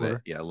posted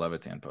it. Yeah,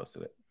 Levitan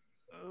posted it.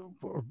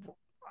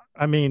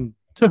 I mean,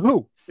 to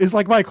who is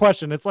like my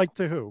question. It's like,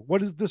 to who?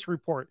 What is this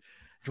report?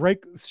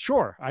 Drake?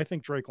 Sure, I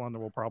think Drake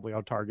London will probably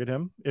out-target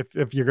him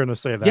if you're going to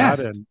say that. Yes.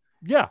 And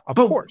yeah, of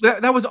course.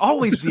 That was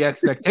always the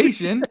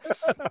expectation.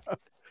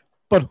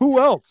 But who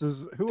else?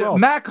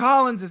 Matt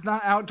Collins is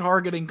not out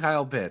targeting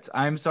Kyle Pitts.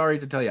 I'm sorry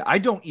to tell you. I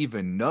don't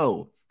even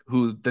know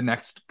who the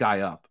next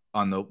guy up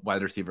on the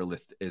wide receiver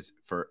list is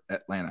for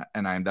Atlanta.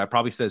 And that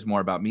probably says more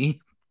about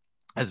me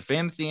as a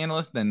fantasy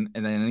analyst than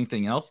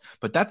anything else.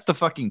 But that's the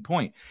fucking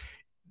point.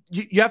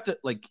 You have to,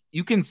 like,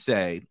 you can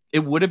say it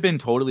would have been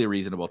totally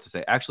reasonable to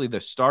say, actually, the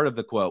start of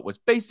the quote was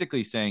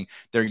basically saying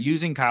they're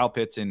using Kyle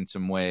Pitts in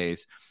some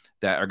ways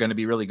that are going to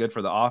be really good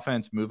for the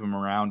offense, move him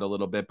around a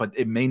little bit, but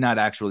it may not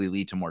actually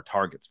lead to more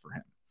targets for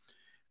him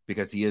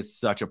because he is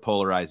such a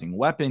polarizing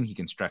weapon. He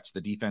can stretch the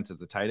defense as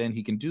a tight end.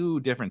 He can do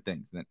different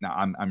things. Now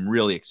I'm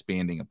really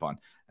expanding upon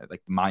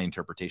like my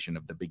interpretation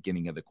of the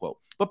beginning of the quote,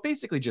 but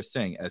basically just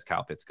saying as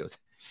Kyle Pitts goes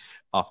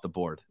off the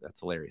board. That's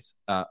hilarious.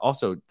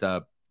 Also,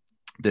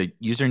 the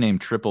username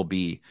Triple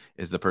B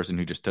is the person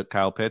who just took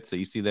Kyle Pitts that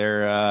you see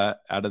there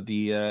out of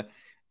the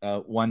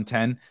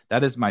 110.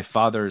 That is my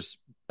father's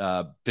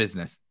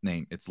business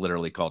name. It's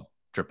literally called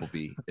Triple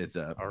B. Is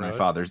my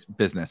father's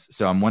business.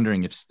 So I'm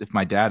wondering if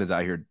my dad is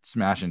out here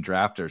smashing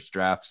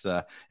drafts,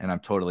 and I'm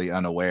totally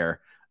unaware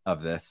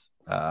of this.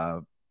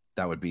 That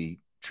would be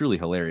truly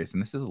hilarious.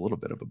 And this is a little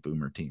bit of a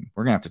boomer team.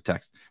 We're gonna have to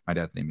text. My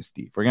dad's name is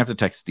Steve. We're gonna have to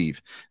text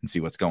Steve and see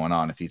what's going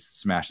on if he's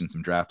smashing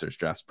some drafts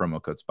promo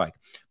code Spike.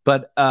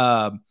 But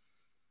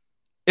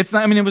it's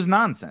not. I mean, it was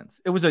nonsense.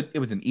 It was an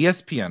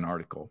ESPN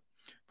article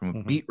from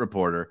a beat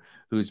reporter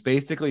who's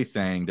basically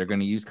saying they're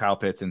going to use Kyle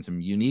Pitts in some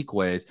unique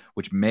ways,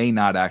 which may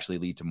not actually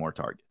lead to more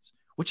targets,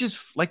 which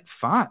is like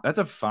fine. That's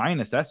a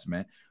fine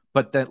assessment,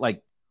 but that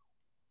like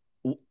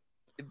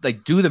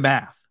do the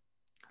math.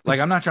 Like,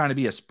 I'm not trying to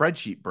be a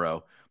spreadsheet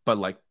bro, but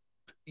like,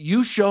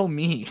 you show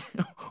me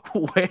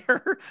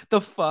where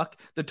the fuck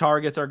the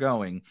targets are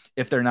going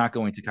if they're not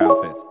going to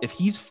Kyle Pitts. If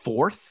he's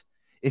fourth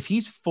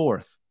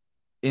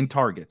in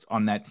targets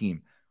on that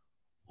team,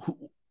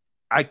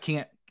 I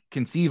can't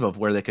conceive of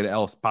where they could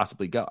else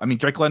possibly go. I mean,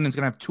 Drake London's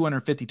going to have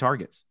 250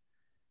 targets.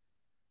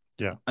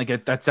 Yeah.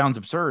 Like, that sounds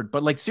absurd,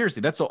 but like,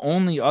 seriously, that's the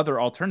only other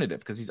alternative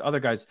because these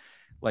other guys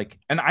like,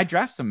 and I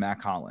draft some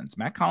Mac Collins.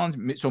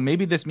 So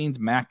maybe this means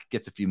Mac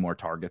gets a few more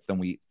targets than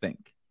we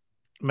think.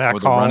 Matt or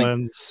the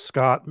running.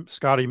 Collins,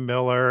 Scotty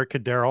Miller,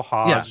 Kadero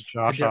Hodge,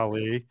 Josh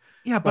Ali.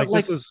 Yeah, but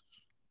this is.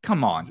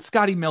 Come on,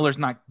 Scotty Miller's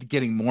not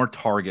getting more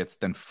targets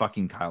than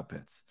fucking Kyle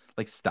Pitts.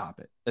 Like,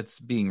 stop it. It's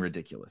being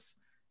ridiculous.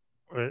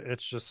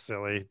 It's just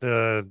silly.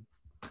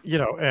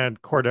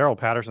 And Cordero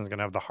Patterson's going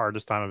to have the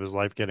hardest time of his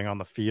life getting on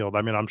the field.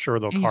 I mean, I'm sure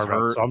they'll carve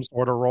out some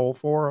sort of role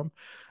for him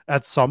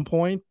at some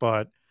point,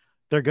 but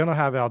they're going to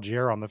have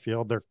Algier on the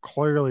field. They're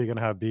clearly going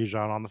to have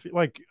Bijan on the field.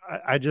 Like,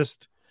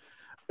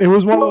 it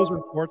was one of those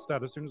reports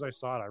that as soon as I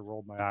saw it, I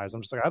rolled my eyes.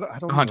 I'm just like, I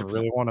don't even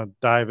really want to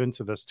dive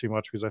into this too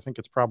much because I think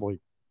it's probably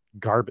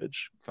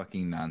garbage.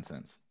 Fucking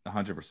nonsense.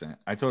 100%.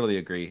 I totally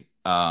agree.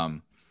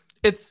 I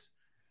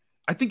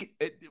think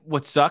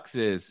what sucks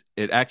is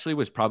it actually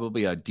was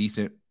probably a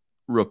decent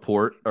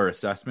report or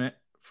assessment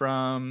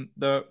from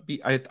the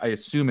beat. I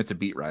assume it's a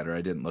beat writer.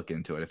 I didn't look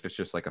into it. If it's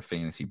just like a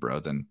fantasy bro,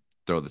 then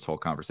throw this whole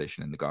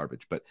conversation in the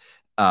garbage. But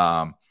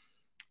I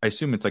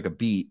assume it's like a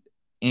beat,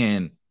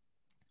 and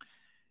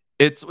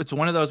it's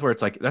one of those where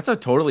it's like, that's a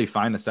totally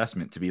fine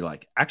assessment to be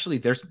like, actually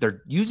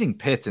they're using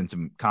Pitts in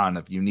some kind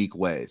of unique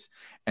ways.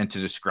 And to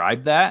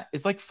describe that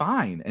is like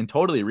fine and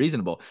totally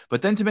reasonable.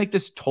 But then to make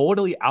this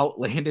totally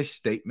outlandish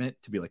statement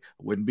to be like,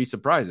 I wouldn't be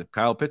surprised if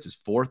Kyle Pitts is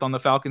 4th on the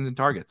Falcons in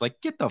targets. Like,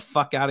 get the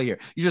fuck out of here.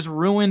 You just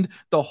ruined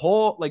the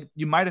whole, like,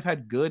 you might have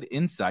had good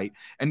insight.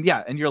 And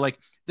yeah, and you're like,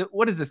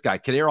 what is this guy?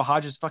 Kadero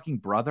Hodge's fucking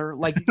brother?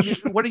 Like,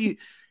 what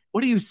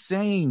are you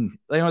saying?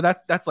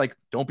 That's like,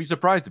 don't be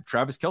surprised if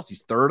Travis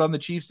Kelce's 3rd on the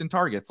Chiefs in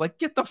targets. Like,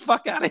 get the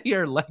fuck out of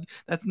here. Like,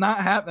 that's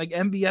not happening.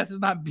 Like, MVS is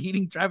not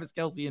beating Travis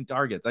Kelce in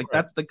targets. Like,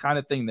 that's the kind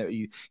of thing that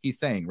he's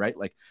saying, right?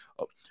 Like,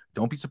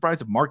 don't be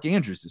surprised if Mark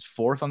Andrews is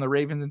 4th on the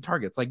Ravens in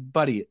targets. Like,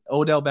 buddy,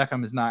 Odell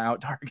Beckham is not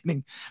out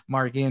targeting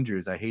Mark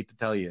Andrews. I hate to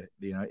tell you,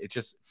 it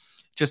just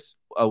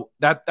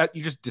that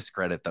you just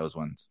discredit those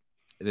ones.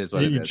 It is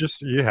what it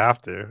is. You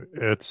have to.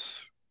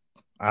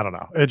 I don't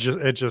know.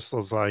 It just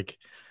was like,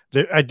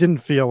 I didn't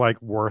feel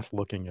like worth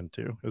looking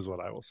into, is what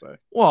I will say.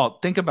 Well,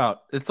 think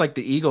about, it's like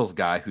the Eagles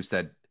guy who's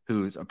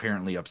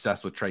apparently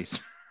obsessed with Trey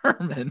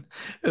Sermon,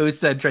 who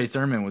said Trey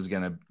Sermon was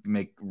going to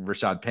make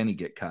Rashad Penny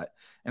get cut.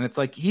 And it's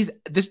like,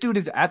 this dude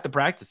is at the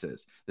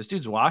practices. This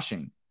dude's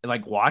watching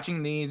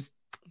these,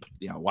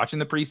 watching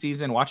the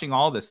preseason, watching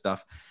all this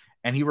stuff.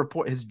 And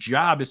his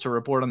job is to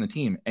report on the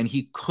team. And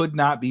he could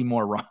not be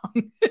more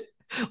wrong.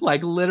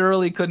 Like,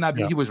 literally could not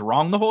be. Yeah. He was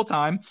wrong the whole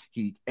time.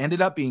 He ended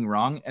up being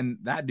wrong. And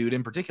that dude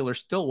in particular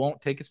still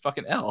won't take his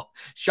fucking L.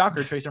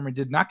 Shocker, Trey Sermon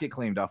did not get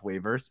claimed off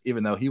waivers,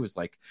 even though he was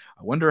like,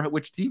 I wonder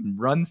which team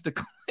runs to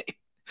claim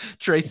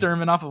Trey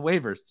Sermon off of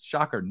waivers.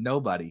 Shocker,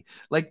 nobody.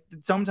 Like,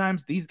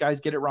 sometimes these guys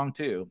get it wrong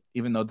too,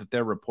 even though that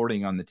they're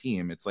reporting on the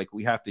team. It's like,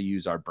 we have to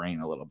use our brain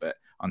a little bit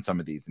on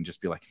some of these and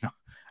just be like, no,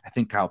 I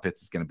think Kyle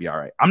Pitts is going to be all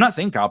right. I'm not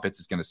saying Kyle Pitts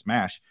is going to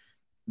smash.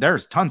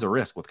 There's tons of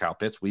risk with Kyle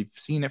Pitts. We've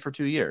seen it for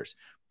 2 years.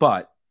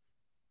 But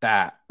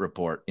that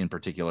report in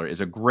particular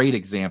is a great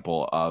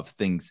example of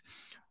things.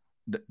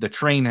 The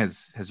train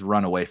has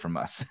run away from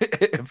us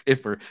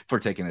if we're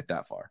taking it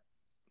that far.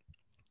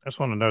 I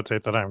just want to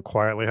notate that I'm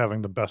quietly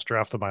having the best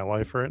draft of my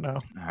life right now.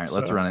 All right,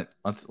 let's run it.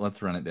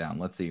 Let's run it down.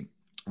 Let's see.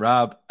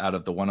 Rob, out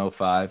of the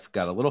 105,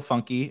 got a little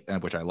funky,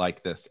 which I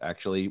like this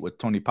actually, with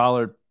Tony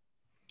Pollard,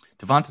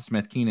 Devonta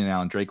Smith, Keenan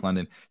Allen, Drake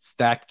London,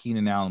 stacked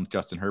Keenan Allen,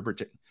 Justin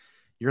Herbert.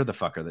 You're the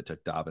fucker that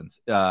took Dobbins.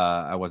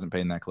 I wasn't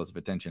paying that close of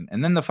attention.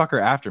 And then the fucker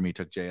after me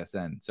took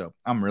JSN. So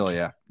I'm really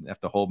have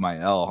to hold my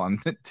L on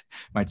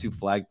my 2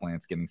 flag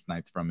plants getting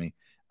sniped from me.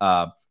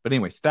 But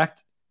anyway,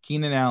 stacked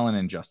Keenan Allen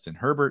and Justin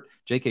Herbert.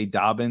 J.K.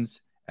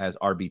 Dobbins as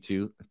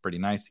RB2. That's pretty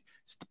nice.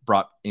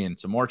 Brought in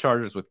some more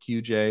Chargers with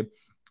QJ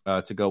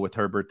to go with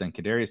Herbert. Then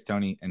Kadarius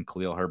Toney and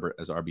Khalil Herbert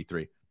as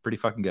RB3. Pretty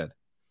fucking good.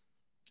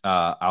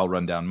 I'll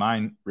run down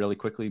mine really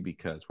quickly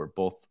because we're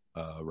both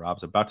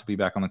Rob's about to be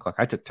back on the clock.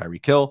 I took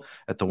Tyreek Hill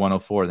at the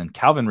 104, then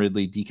Calvin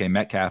Ridley, DK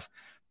Metcalf,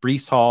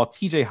 Breece Hall,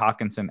 TJ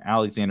Hawkinson,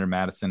 Alexander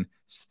Mattison,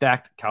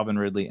 stacked Calvin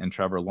Ridley and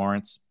Trevor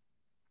Lawrence.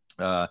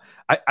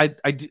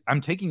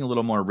 I'm taking a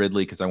little more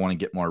Ridley because I want to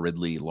get more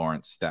Ridley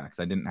Lawrence stacks.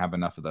 I didn't have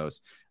enough of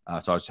those,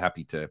 so I was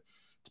happy to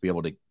be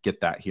able to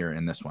get that here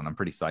in this one. I'm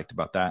pretty psyched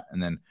about that.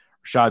 And then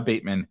Rashad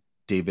Bateman,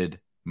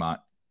 David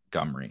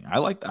Montgomery. I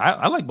like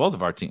both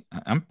of our team.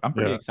 I'm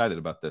pretty excited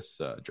about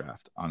this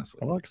draft,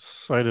 honestly. I'm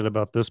excited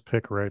about this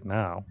pick right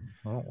now.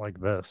 I don't like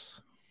this.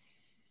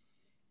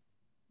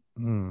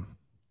 I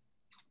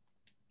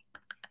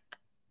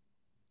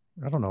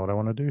don't know what I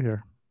want to do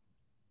here.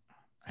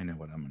 I know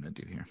what I'm going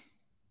to do here.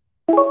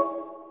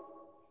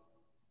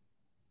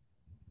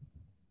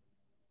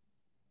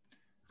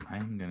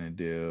 I'm going to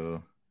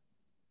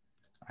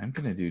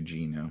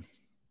do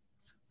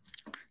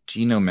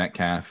Geno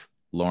Metcalf,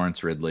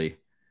 Lawrence Ridley.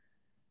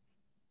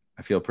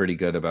 I feel pretty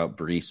good about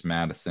Breece,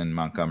 Madison,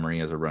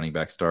 Montgomery as a running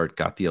back start.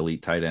 Got the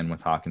elite tight end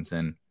with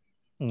Hawkinson.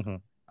 Mm-hmm.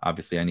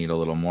 Obviously, I need a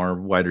little more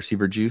wide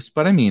receiver juice.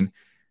 But, I mean,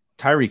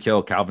 Tyreek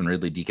Hill, Calvin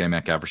Ridley, DK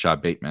Metcalf,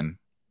 Rashad Bateman.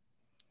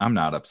 I'm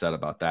not upset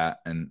about that.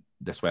 And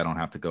this way I don't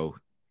have to go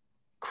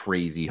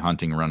crazy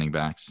hunting running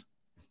backs.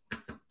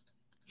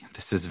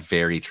 This is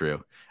very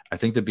true. I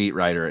think the beat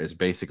writer is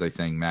basically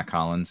saying Matt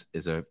Collins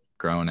is a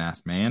grown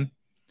ass man,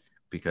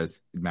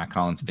 because Matt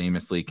Collins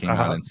famously came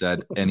out and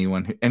said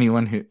anyone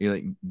who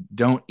like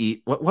don't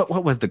eat.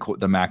 What was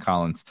the Matt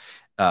Collins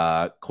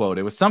quote?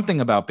 It was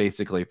something about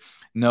basically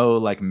no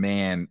like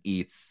man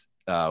eats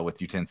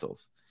with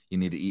utensils. You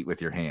need to eat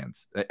with your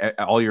hands.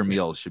 All your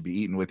meals should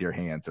be eaten with your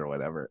hands or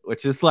whatever,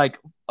 which is like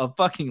a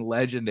fucking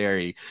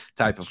legendary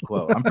type of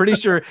quote. I'm pretty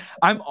sure,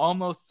 I'm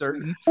almost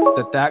certain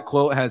that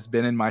quote has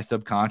been in my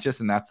subconscious.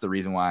 And that's the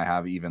reason why I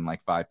have even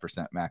like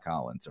 5% Matt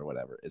Collins or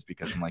whatever, is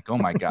because I'm like, oh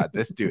my God,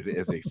 this dude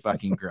is a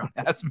fucking grown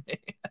ass man.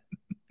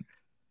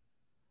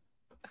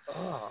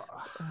 Oh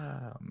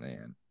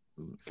man.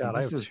 God,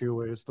 I have 2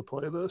 ways to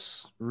play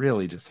this.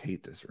 Really just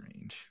hate this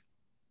range.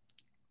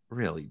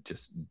 Really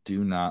just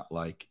do not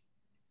like.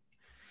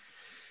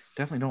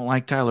 Definitely don't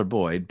like Tyler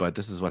Boyd, but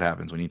this is what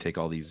happens when you take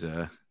all these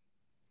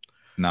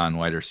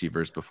non-wide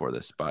receivers before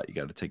this spot. You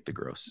got to take the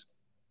gross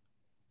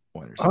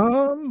wide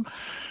receiver.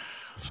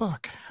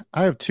 Fuck.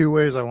 I have 2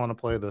 ways I want to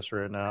play this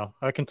right now.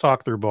 I can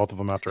talk through both of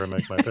them after I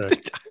make my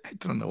pick. I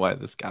don't know why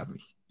this got me.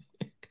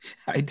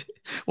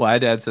 My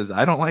dad says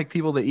I don't like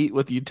people that eat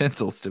with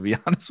utensils, to be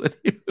honest with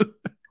you.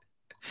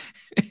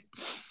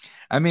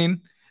 I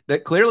mean,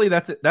 that clearly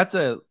that's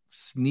a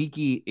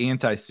sneaky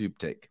anti-soup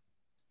take.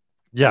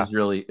 Yeah,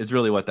 is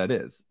really what that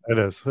is. It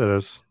is.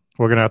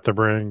 We're gonna have to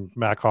bring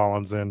Matt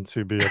Collins in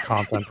to be a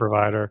content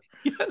provider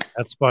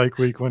at Spike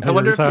Week when I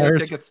wonder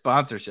retires. If he get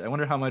sponsorship. I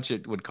wonder how much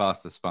it would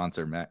cost to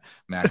sponsor Matt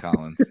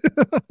Collins.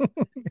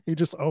 he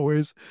just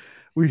always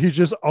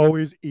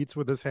eats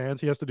with his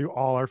hands. He has to do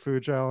all our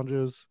food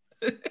challenges.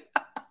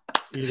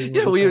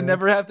 We would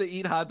never have to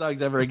eat hot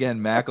dogs ever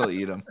again. Mac will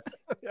eat them.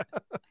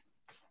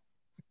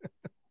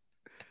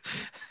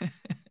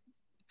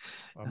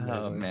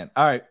 Oh man!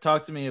 All right,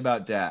 talk to me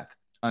about Dak.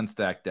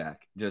 Unstacked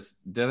Dak. Just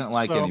didn't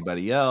like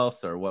anybody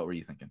else, or what were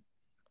you thinking?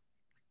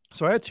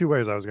 So I had 2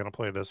 ways I was going to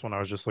play this when I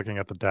was just looking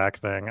at the Dak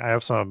thing. I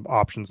have some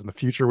options in the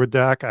future with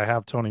Dak. I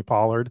have Tony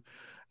Pollard,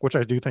 which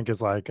I do think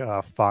is like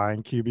a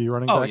fine QB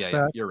running back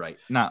stack. You're right.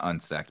 Not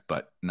unstacked,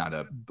 but not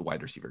a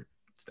wide receiver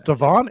stack.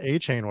 Devon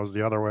A-Chain was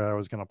the other way I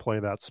was going to play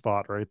that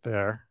spot right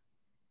there,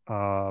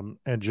 and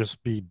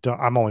just be done.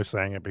 I'm only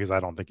saying it because I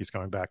don't think he's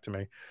going back to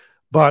me,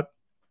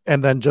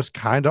 and then just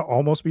kind of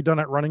almost be done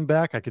at running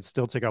back. I could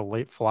still take a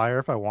late flyer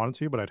if I wanted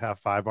to, but I'd have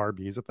 5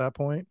 RBs at that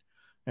point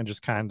and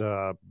just kind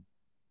of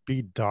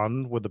be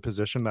done with the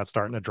position that's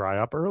starting to dry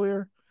up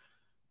earlier.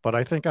 But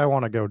I think I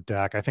want to go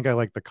Dak. I think I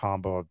like the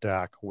combo of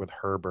Dak with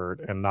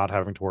Herbert and not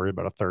having to worry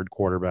about a third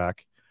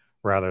quarterback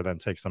rather than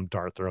take some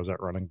dart throws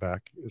at running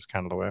back is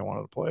kind of the way I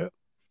wanted to play it.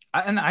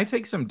 And I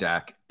take some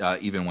Dak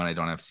even when I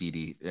don't have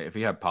CD. If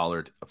you have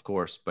Pollard, of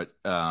course. But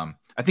I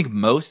think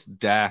most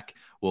Dak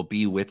will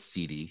be with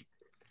CD.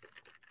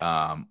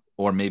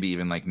 Or maybe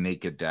even like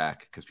naked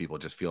Dak, because people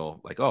just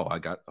feel like, oh, I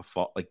got a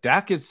fault. Like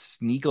Dak is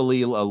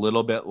sneakily a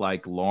little bit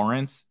like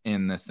Lawrence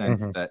in the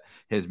sense that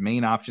his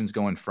main options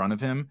go in front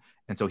of him.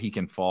 And so he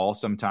can fall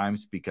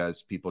sometimes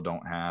because people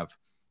don't have,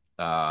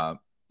 the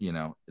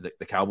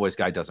Cowboys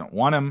guy doesn't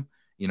want him.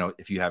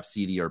 If you have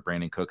CD or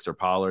Brandon Cooks or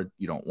Pollard,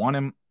 you don't want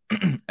him.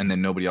 And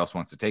then nobody else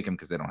wants to take him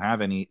because they don't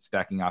have any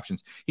stacking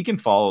options. He can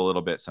fall a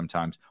little bit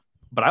sometimes,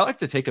 but I like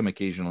to take him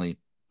occasionally.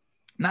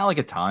 Not like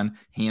a ton,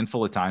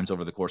 handful of times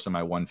over the course of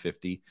my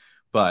 150,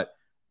 but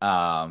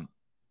and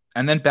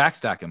then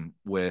backstack him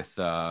with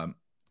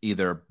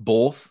either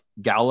both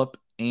Gallup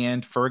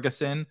and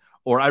Ferguson,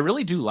 or I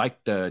really do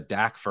like the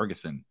Dak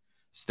Ferguson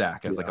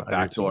stack as like a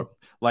backdoor.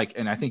 Like,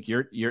 and I think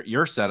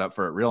you're set up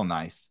for it real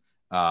nice.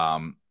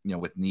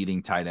 With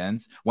needing tight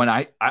ends. When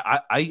I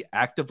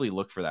actively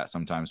look for that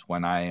sometimes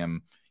when I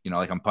am,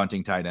 like I'm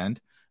punting tight end,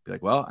 be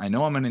like, well, I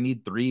know I'm going to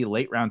need 3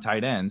 late round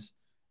tight ends.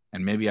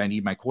 And maybe I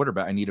need my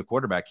quarterback. I need a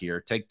quarterback here.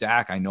 Take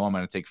Dak. I know I'm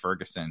going to take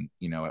Ferguson,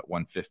 at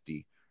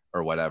 150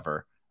 or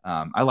whatever.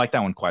 I like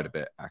that one quite a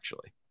bit,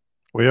 actually.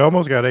 We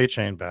almost got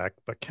A-Chain back,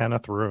 but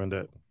Kenneth ruined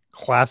it.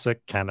 Classic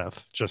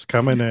Kenneth, just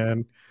coming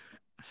in,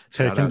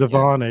 taking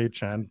Devon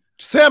A-Chain.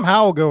 Sam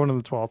Howell going in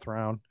the 12th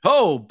round.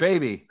 Oh,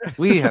 baby.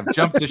 We have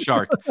jumped the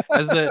shark.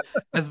 As the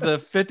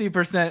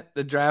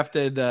 50%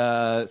 drafted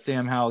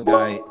Sam Howell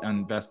guy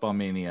on Best Ball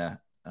Mania,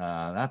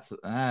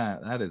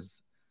 that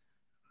is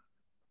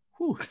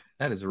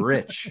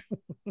rich.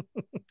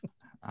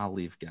 I'll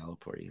leave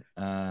Gallup for you.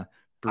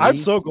 I'm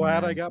so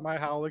glad I got my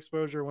Howell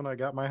exposure when I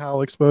got my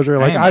Howell exposure.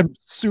 Like, I'm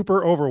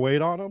super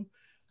overweight on him,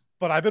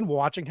 but I've been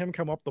watching him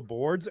come up the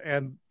boards,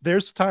 and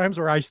there's times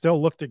where I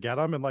still look to get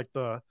him in like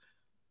the,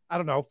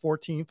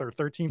 14th or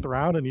 13th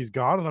round, and he's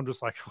gone, and I'm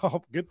just like,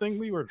 oh, good thing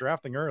we were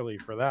drafting early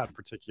for that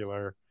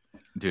particular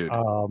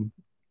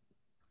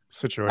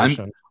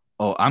situation.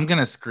 I'm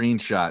gonna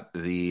screenshot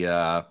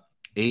the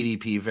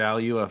ADP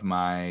value of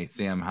my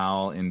Sam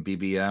Howell in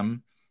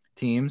BBM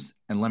teams.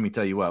 And let me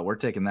tell you what, we're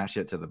taking that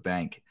shit to the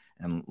bank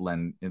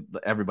and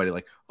everybody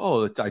like,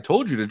 oh, I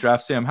told you to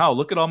draft Sam Howell.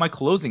 Look at all my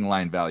closing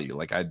line value.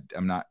 Like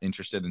I'm not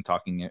interested in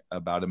talking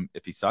about him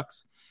if he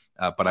sucks.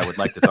 But I would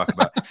like to talk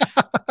about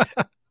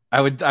I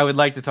would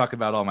like to talk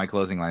about all my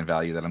closing line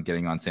value that I'm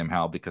getting on Sam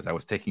Howell because I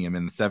was taking him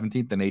in the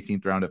 17th and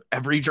 18th round of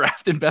every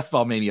draft in Best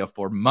Ball Mania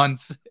for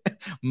months,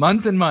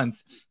 months and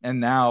months. And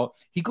now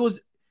he goes,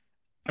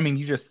 I mean,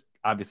 you just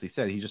obviously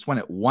said he just went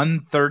at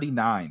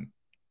 139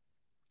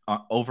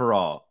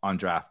 overall on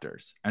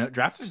Drafters. I know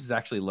Drafters is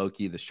actually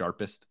low-key the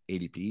sharpest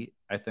ADP,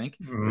 I think,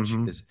 which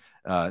is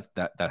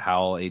that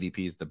Howell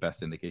ADP is the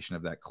best indication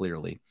of that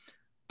clearly.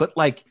 But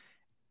like,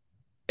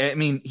 I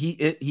mean,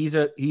 he's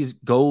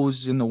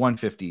goes in the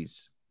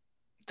 150s,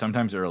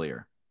 sometimes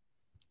earlier.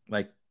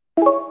 Like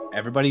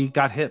everybody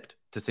got hipped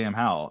to Sam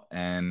Howell,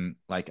 and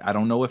like I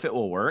don't know if it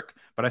will work,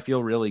 but I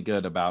feel really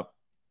good about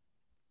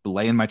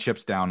laying my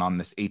chips down on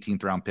this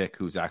 18th round pick,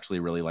 who's actually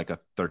really like a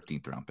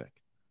 13th round pick.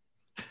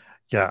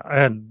 Yeah,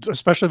 and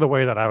especially the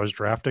way that I was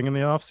drafting in the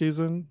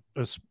offseason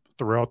is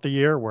throughout the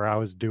year, where I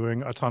was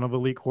doing a ton of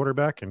elite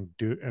quarterback and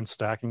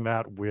stacking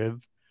that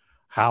with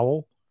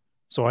Howell.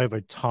 So I have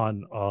a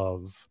ton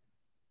of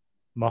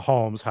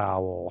Mahomes,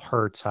 Howell,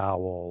 Hurts,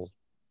 Howell,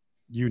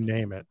 you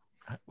name it,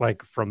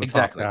 like from the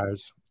top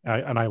guys.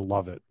 And I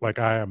love it. Like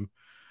I am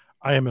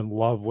in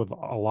love with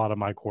a lot of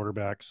my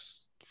quarterbacks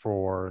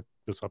for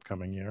this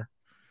upcoming year.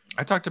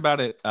 I talked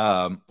about it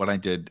when I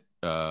did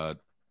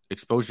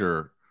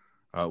exposure.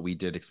 We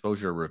did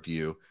exposure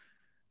review.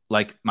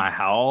 Like my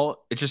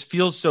Howell, it just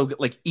feels so good.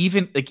 Like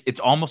even like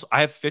it's almost,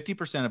 I have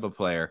 50% of a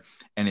player,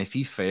 and if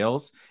he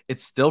fails,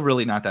 it's still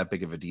really not that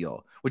big of a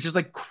deal, which is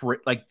like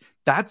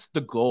that's the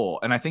goal.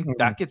 And I think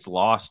that gets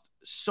lost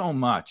so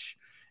much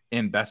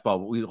in best ball.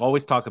 We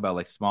always talk about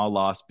like small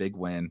loss, big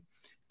win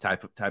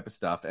type of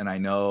stuff. And I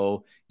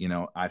know,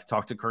 I've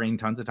talked to Kareem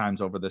tons of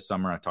times over this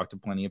summer. I've talked to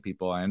plenty of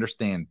people. I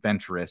understand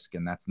bench risk,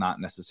 and that's not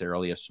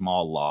necessarily a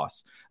small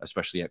loss,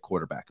 especially at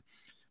quarterback.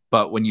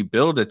 But when you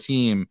build a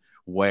team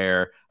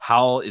where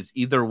Howell is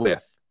either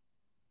with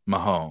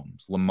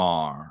Mahomes,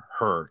 Lamar,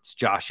 Hurts,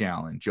 Josh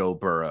Allen, Joe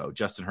Burrow,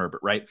 Justin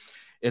Herbert, right?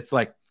 It's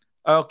like,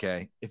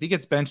 okay, if he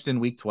gets benched in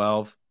week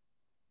 12,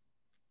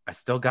 I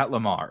still got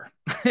Lamar.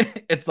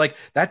 It's like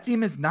that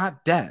team is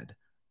not dead,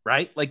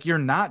 right? Like you're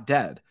not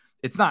dead.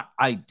 It's not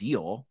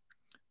ideal,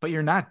 but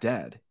you're not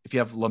dead. If you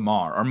have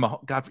Lamar or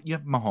God, you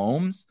have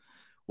Mahomes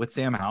with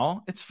Sam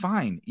Howell, it's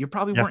fine. You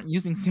probably weren't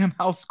using Sam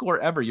Howell's score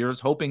ever. You're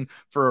just hoping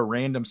for a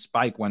random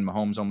spike when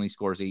Mahomes only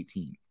scores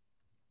 18.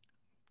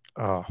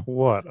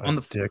 What a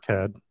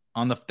dickhead.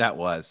 That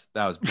was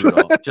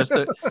brutal.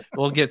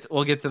 We'll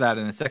get to that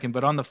in a second.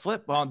 But on the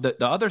flip, the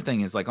other thing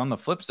is like on the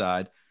flip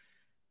side,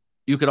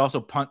 you could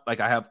also punt.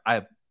 Like I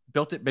have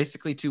built it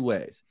basically two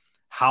ways: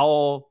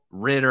 Howell,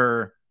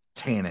 Ritter,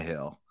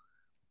 Tannehill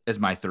is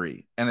my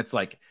three, and it's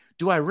like,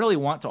 do I really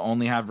want to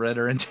only have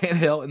Ritter and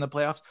Tannehill in the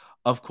playoffs?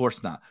 Of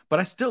course not. But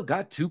I still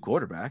got two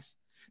quarterbacks.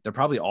 They're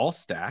probably all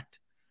stacked,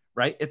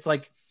 right? It's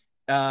like,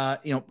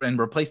 and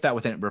replace it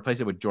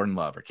with Jordan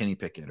Love or Kenny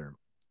Pickett or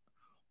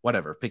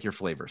whatever. Pick your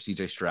flavor.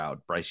 CJ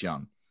Stroud, Bryce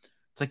Young.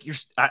 It's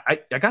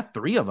like I got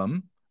three of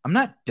them. I'm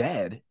not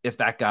dead if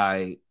that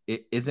guy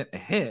isn't a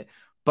hit,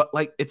 but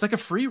like it's like a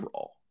free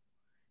roll.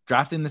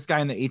 Drafting this guy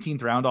in the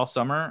 18th round all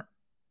summer,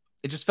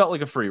 it just felt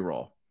like a free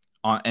roll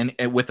and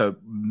with a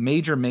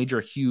major,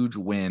 huge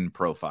win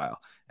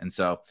profile. And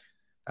so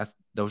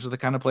those are the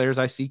kind of players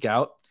I seek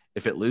out.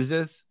 If it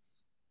loses,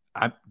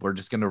 we're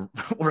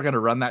gonna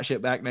run that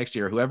shit back next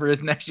year. Whoever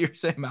is next year,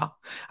 Sam,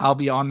 I'll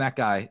be on that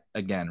guy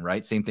again,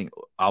 right? Same thing.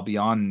 I'll be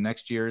on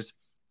next year's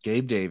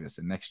Gabe Davis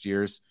and next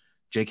year's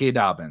J.K.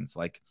 Dobbins.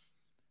 Like,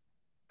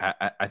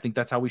 I think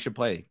that's how we should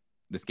play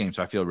this game.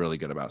 So I feel really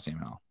good about Sam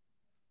Howell.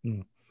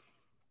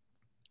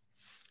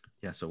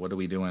 Yeah. So what are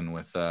we doing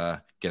with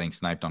getting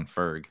sniped on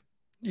Ferg?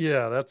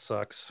 Yeah, that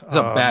sucks. It's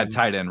a bad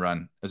tight end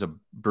run. It's a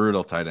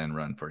brutal tight end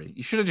run for you.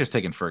 You should have just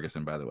taken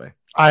Ferguson, by the way.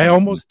 I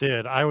almost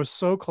did. I was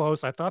so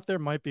close. I thought there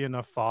might be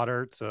enough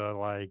fodder to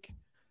like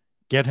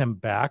get him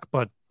back,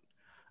 but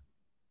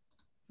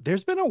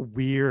there's been a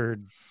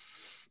weird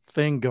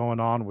thing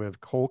going on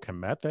with Cole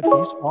Kmet that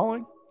he's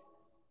falling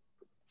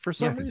for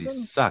some reason. He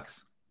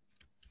sucks.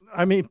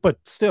 I mean,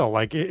 but still,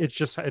 like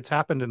it's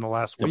happened in the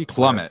last week.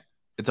 Plummet.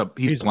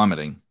 He's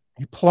plummeting.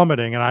 He's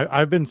plummeting, and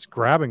I've been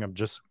grabbing him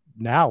just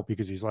now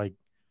because he's like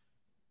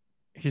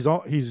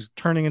he's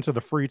turning into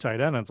the free tight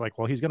end. And it's like,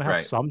 well, he's gonna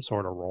have some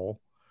sort of role.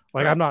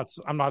 Like I'm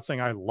not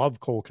saying I love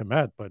Cole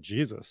Kmet, but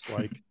Jesus,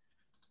 like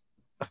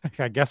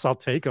I guess I'll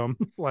take him.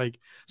 Like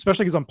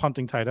especially because I'm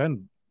punting tight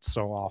end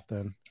so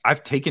often.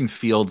 I've taken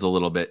Fields a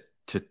little bit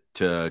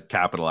to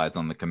capitalize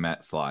on the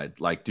Kmet slide.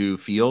 Like, do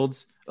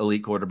Fields,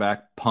 elite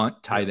quarterback,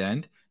 punt tight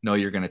end? No,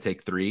 you're going to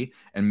take 3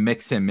 and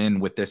mix him in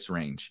with this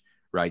range,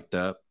 right?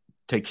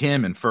 Take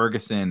him and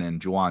Ferguson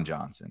and Juwan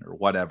Johnson or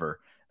whatever.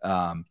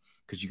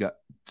 Because you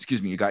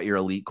got your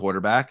elite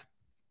quarterback.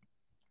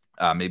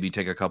 Maybe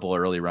take a couple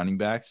early running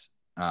backs.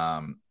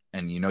 And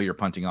you're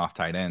punting off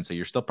tight end, so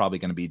you're still probably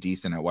going to be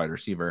decent at wide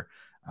receiver.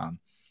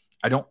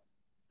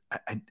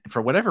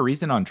 For whatever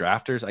reason on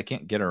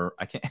drafters,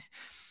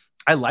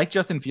 I like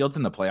Justin Fields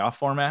in the playoff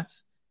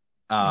formats.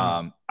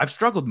 I've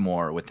struggled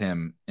more with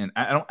him, and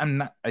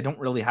I don't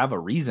really have a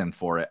reason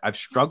for it. I've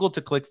struggled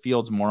to click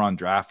Fields more on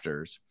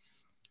drafters.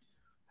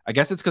 I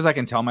guess it's because I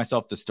can tell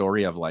myself the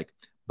story of like,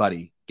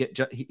 buddy,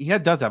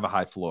 does have a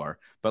high floor,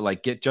 but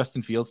like get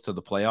Justin Fields to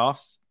the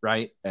playoffs,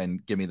 right?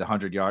 And give me the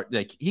 100-yard.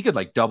 Like he could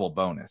like double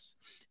bonus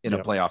in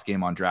a playoff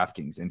game on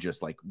DraftKings and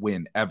just like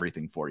win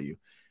everything for you.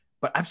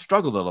 But I've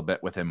struggled a little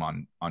bit with him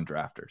on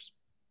drafters.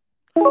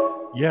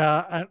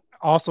 Yeah, and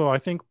also I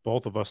think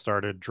both of us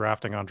started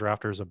drafting on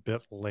drafters a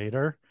bit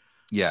later.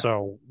 Yeah.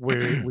 So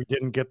we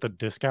didn't get the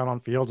discount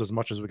on Fields as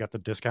much as we got the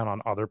discount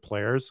on other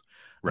players.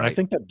 Right. And I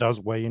think that does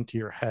weigh into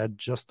your head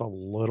just a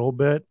little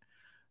bit.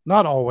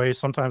 Not always.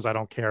 Sometimes I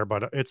don't care,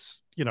 but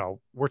it's,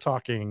 we're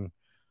talking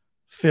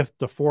 5th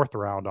to 4th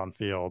round on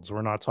Fields.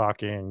 We're not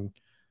talking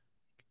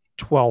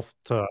 12th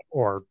to,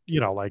 or,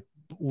 like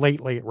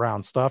late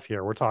round stuff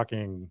here. We're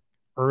talking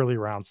early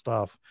round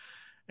stuff.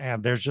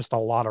 And there's just a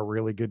lot of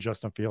really good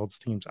Justin Fields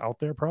teams out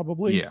there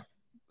probably. Yeah.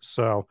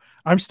 So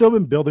I'm still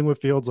been building with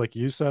Fields, like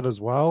you said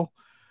as well.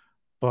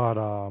 But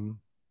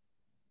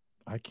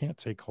I can't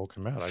take Cole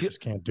Kmet. I just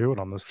can't do it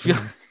on this team.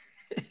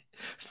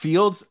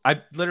 Fields,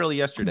 I literally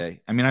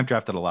yesterday, I've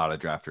drafted a lot of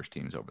drafters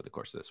teams over the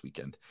course of this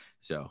weekend.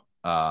 So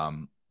I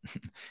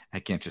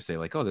can't just say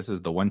like, oh, this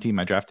is the one team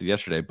I drafted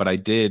yesterday, but I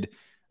did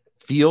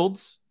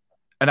Fields.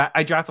 And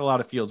I draft a lot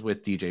of Fields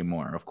with DJ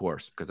Moore, of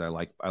course, because I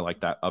like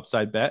that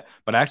upside bet.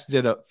 But I actually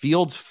did a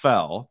Fields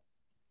fell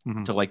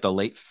to like the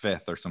late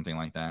 5th or something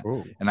like that.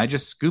 Ooh. And I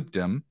just scooped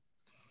him.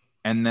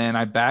 And then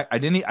I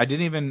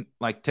didn't even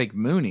like take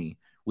Mooney.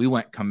 We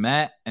went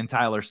Kmet and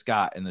Tyler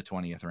Scott in the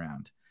 20th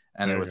round.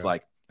 And it was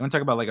like, you want to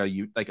talk about like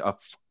a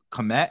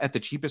Kmet at the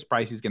cheapest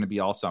price he's going to be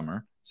all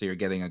summer. So you're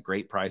getting a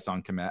great price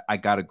on Kmet. I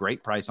got a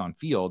great price on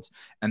Fields.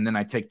 And then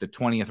I take the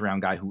 20th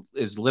round guy who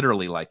is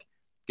literally like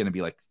going to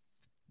be like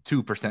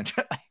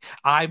 2%.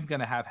 I'm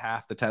going to have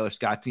half the Tyler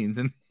Scott teams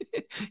in,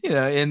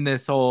 in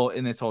this whole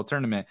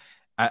tournament.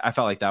 I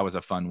felt like that was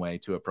a fun way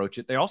to approach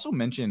it. They also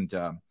mentioned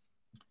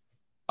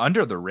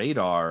under the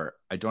radar.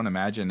 I don't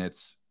imagine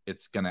it's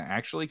going to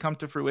actually come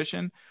to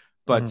fruition,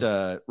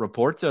 but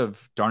reports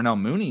of Darnell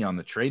Mooney on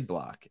the trade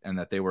block and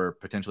that they were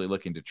potentially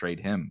looking to trade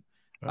him.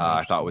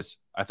 I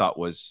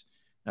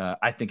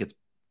think it's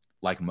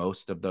like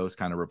most of those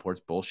kind of reports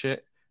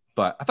bullshit,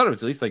 but I thought it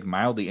was at least like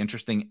mildly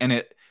interesting. And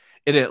it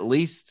at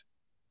least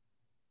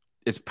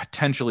is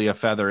potentially a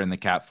feather in the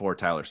cap for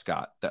Tyler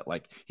Scott, that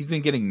like he's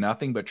been getting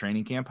nothing but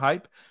training camp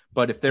hype,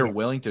 but if they're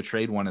willing to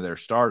trade one of their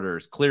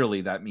starters,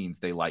 clearly that means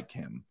they like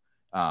him.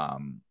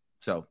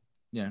 So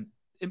yeah,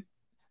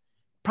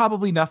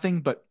 probably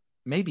nothing, but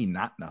maybe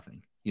not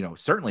nothing,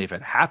 certainly if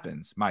it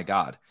happens, my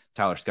God,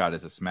 Tyler Scott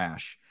is a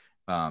smash.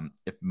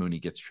 If Mooney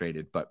gets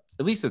traded, but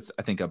at least it's,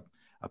 I think a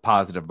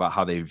positive about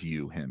how they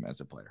view him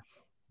as a player.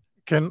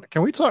 Can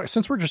we talk,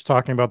 since we're just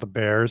talking about the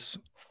Bears,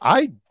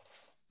 I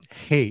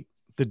hate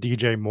the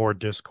DJ Moore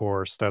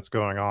discourse that's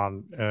going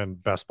on in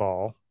best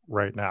ball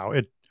right now.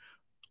 It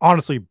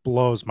honestly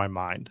blows my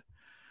mind.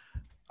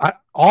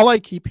 All I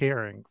keep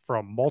hearing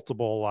from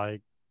multiple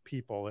like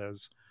people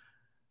is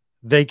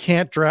they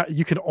can't draft.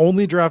 You can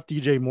only draft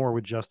DJ Moore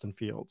with Justin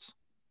Fields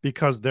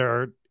because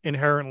they're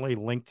inherently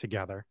linked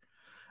together.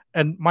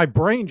 And my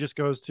brain just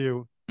goes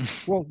to,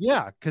 well,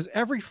 yeah, because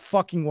every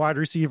fucking wide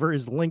receiver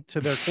is linked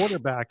to their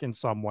quarterback in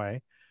some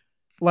way.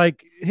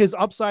 Like his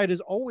upside is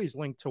always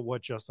linked to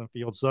what Justin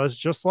Fields does,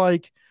 just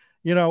like,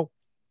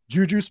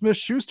 Juju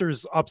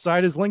Smith-Schuster's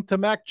upside is linked to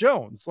Mac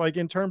Jones, like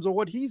in terms of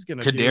what he's going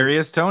to do.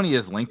 Kadarius Toney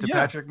is linked to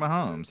Patrick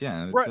Mahomes.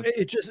 Yeah. Right.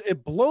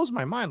 It blows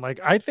my mind. Like,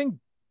 I think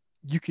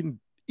you can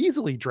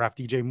easily draft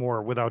DJ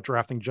Moore without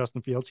drafting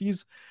Justin Fields.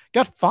 He's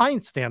got fine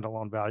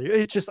standalone value.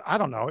 It just, I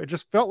don't know. It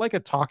just felt like a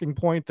talking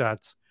point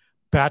that's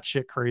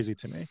batshit crazy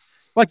to me.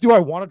 Like, do I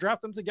want to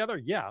draft them together?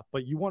 Yeah.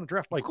 But you want to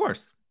draft like, of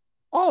course,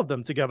 all of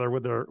them together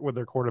with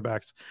their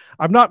quarterbacks.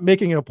 I'm not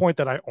making it a point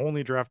that I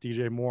only draft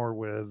DJ Moore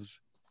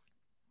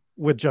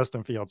with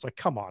Justin Fields. Like,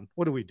 come on,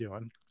 what are we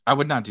doing? I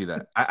would not do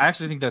that. I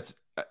actually think that's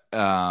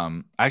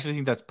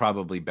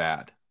probably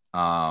bad.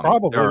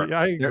 Probably,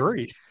 I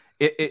agree.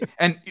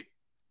 And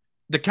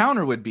the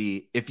counter would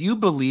be, if you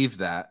believe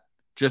that,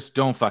 just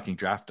don't fucking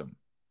draft them.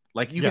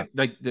 Like you can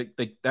like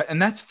that,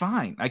 and that's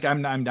fine. Like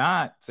I'm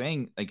not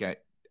saying like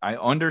I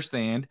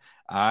understand.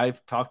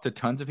 I've talked to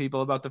tons of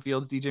people about the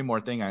Fields DJ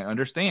Moore thing. I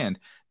understand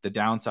the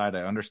downside.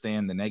 I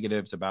understand the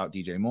negatives about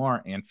DJ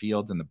Moore and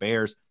Fields and the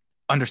Bears.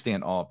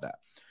 Understand all of that.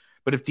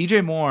 But if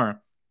DJ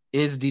Moore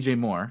is DJ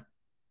Moore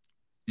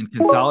and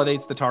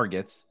consolidates the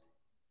targets,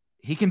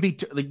 he can be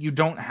like, you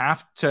don't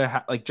have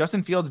to like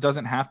Justin Fields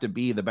doesn't have to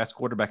be the best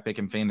quarterback pick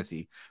in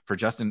fantasy for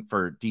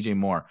DJ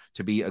Moore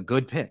to be a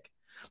good pick.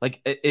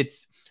 Like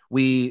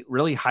we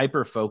really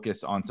hyper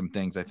focus on some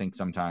things, I think,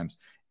 sometimes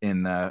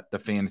in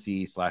the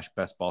fantasy /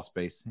 best ball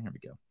space. Here we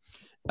go.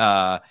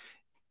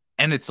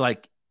 And it's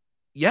like,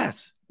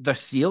 yes, the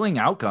ceiling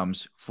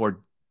outcomes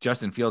for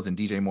Justin Fields and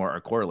DJ Moore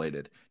are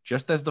correlated,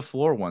 just as the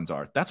floor ones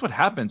are. That's what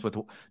happens with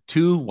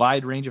two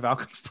wide range of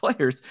outcomes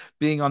players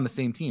being on the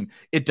same team.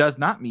 It does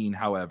not mean,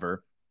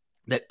 however,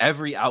 that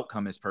every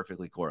outcome is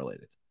perfectly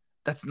correlated.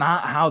 That's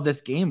not how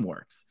this game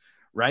works,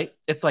 right?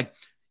 It's like,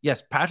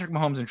 yes, Patrick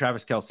Mahomes and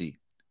Travis Kelce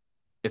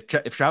If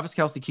Travis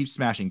Kelce keeps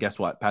smashing, guess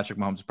what? Patrick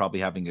Mahomes is probably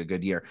having a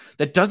good year.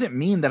 That doesn't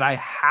mean that I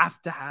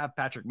have to have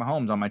Patrick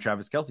Mahomes on my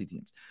Travis Kelce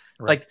teams.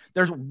 Right.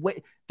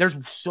 Like there's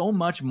so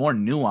much more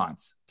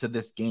nuance to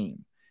this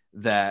game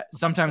that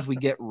sometimes we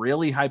get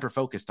really hyper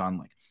focused on.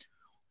 Like,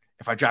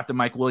 if I drafted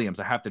Mike Williams,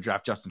 I have to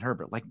draft Justin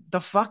Herbert. Like, the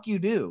fuck you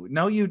do?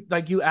 No, you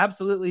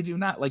absolutely do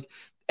not. Like,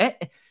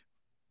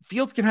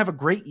 Fields can have a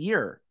great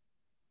year,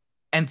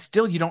 and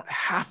still you don't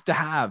have to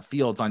have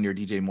Fields on your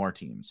DJ Moore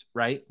teams,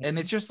 right? And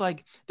it's just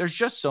like there's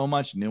just so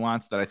much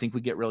nuance that I think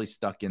we get really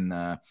stuck in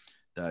the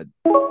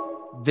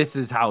this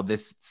is how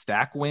this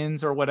stack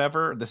wins or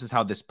whatever. This is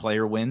how this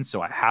player wins,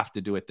 so I have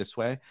to do it this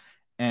way.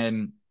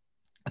 And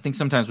I think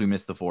sometimes we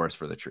miss the forest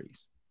for the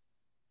trees.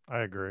 I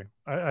agree.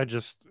 It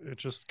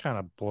just kind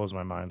of blows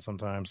my mind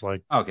sometimes.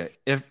 Like, okay,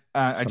 if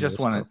I just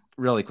want to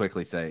really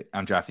quickly say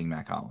I'm drafting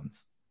Mac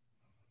Hollins.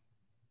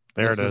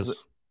 There it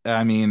is.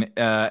 I mean,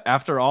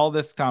 after all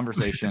this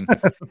conversation,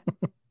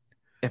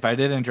 if I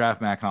didn't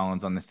draft Mac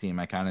Hollins on this team,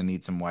 I kind of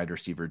need some wide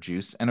receiver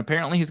juice. And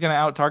apparently he's going to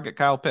out-target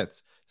Kyle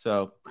Pitts.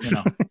 So,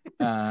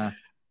 I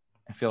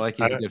feel like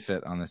he's a good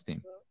fit on this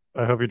team.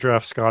 I hope you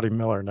draft Scotty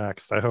Miller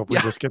next. I hope we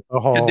just get the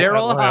whole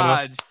Daryl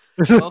Hodge.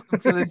 Welcome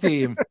to the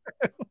team.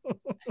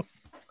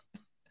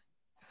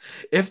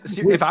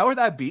 If I were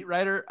that beat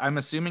writer, I'm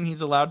assuming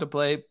he's allowed to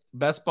play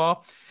best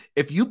ball.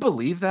 If you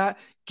believe that,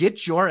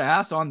 get your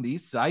ass on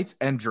these sites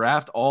and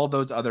draft all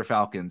those other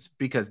Falcons,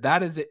 because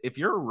that is, if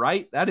you're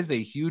right, that is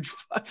a huge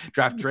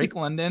draft. Drake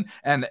London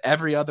and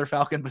every other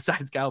Falcon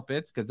besides Kyle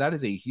Pitts, because that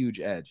is a huge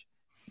edge.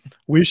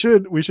 We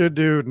should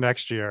do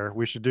next year.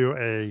 We should do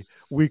a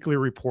weekly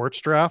reports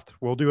draft.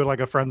 We'll do it like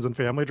a friends and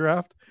family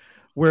draft,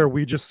 where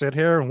we just sit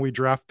here and we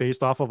draft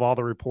based off of all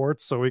the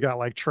reports. So we got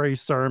like Trey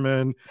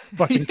Sermon,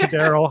 fucking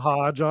Daryl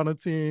Hodge on a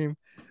team,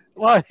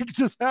 like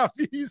just have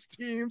these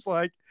teams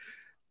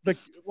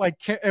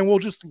and we'll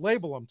just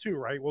label them too,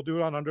 right? We'll do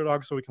it on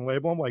Underdog so we can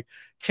label them like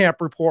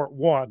Camp Report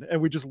 1,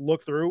 and we just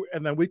look through,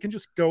 and then we can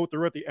just go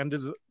through at the end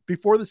of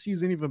before the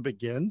season even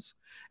begins,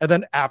 and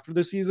then after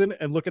the season,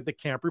 and look at the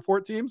Camp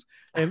Report teams,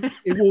 and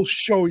it will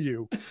show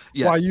you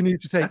why you need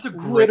to take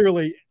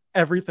literally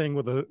everything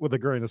with a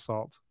grain of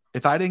salt.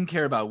 If I didn't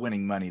care about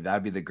winning money,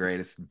 that'd be the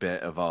greatest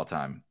bit of all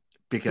time,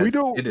 because we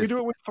do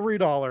it with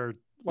 $3.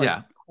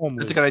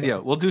 That's a good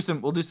idea. We'll do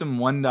some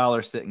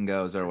 $1 sit and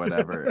goes or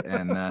whatever,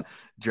 and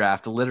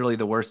draft literally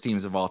the worst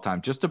teams of all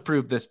time, just to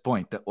prove this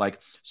point that, like,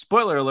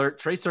 spoiler alert,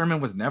 Trey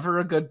Sermon was never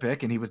a good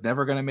pick and he was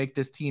never going to make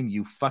this team.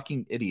 You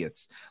fucking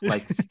idiots!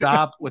 Like,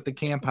 stop with the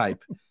camp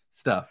hype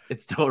stuff.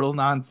 It's total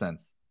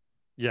nonsense.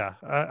 Yeah,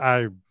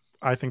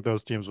 I think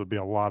those teams would be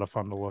a lot of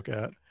fun to look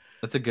at.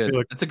 That's a good.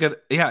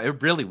 Yeah,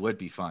 it really would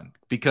be fun,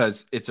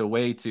 because it's a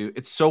way to.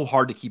 It's so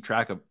hard to keep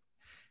track of.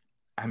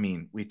 I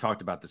mean, we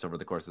talked about this over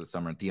the course of the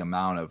summer, the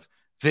amount of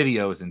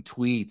videos and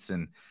tweets,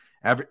 and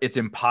it's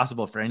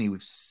impossible for any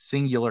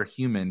singular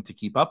human to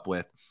keep up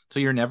with. So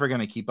you're never going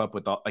to keep up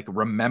with all, like,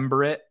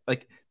 remember it.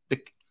 Like,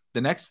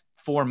 the next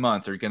 4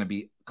 months are going to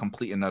be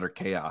complete and utter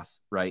chaos,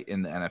 right?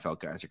 In the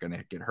NFL, guys are going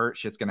to get hurt.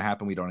 Shit's going to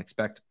happen we don't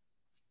expect.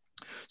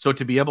 So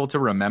to be able to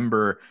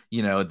remember,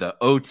 the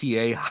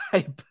OTA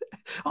hype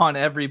on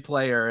every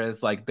player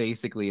is like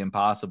basically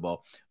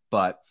impossible.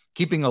 But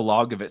keeping a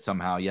log of it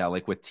somehow,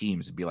 like with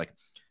teams, it'd be like,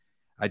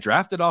 I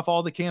drafted off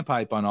all the camp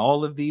hype on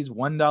all of these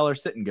 $1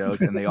 sit and goes,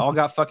 and they all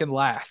got fucking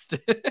last.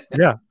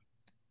 Yeah.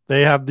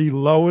 They have the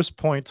lowest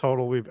point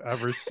total we've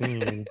ever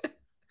seen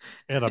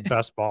in a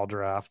best ball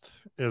draft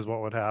is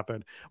what would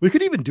happen. We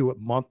could even do it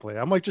monthly.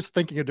 I'm like just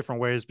thinking of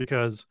different ways,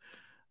 because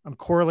I'm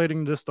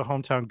correlating this to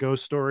hometown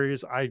ghost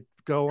stories. I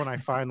go and I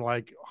find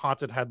like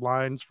haunted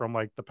headlines from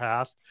like the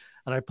past,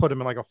 and I put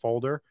them in like a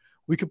folder.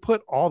 We could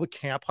put all the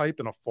camp hype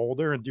in a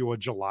folder and do a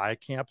July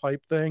camp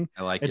hype thing.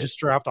 I like it. And just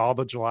draft all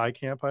the July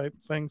camp hype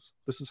things.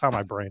 This is how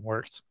my brain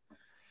works.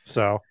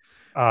 So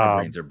my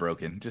brains are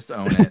broken. Just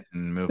own it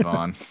and move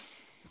on.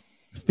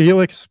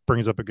 Felix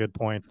brings up a good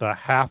point. The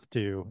have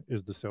to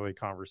is the silly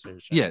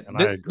conversation. Yeah,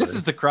 this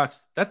is the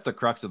crux. That's the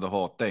crux of the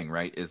whole thing,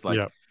 right? Is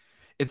like,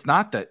 It's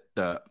not that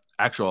the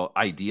actual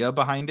idea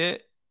behind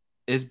it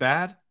is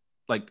bad.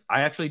 Like,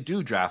 I actually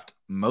do draft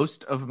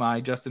most of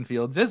my Justin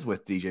Fields is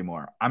with DJ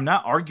Moore. I'm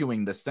not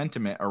arguing the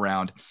sentiment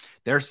around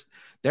their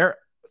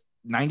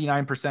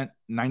 99%,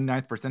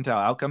 99th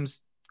percentile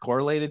outcomes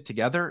correlated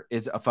together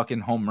is a fucking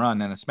home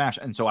run and a smash.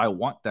 And so I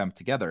want them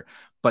together,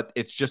 but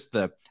it's just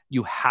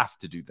you have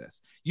to do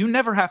this. You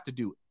never have to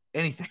do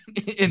anything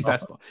in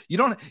basketball. You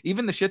don't,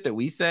 even the shit that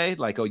we say,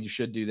 like, oh, you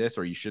should do this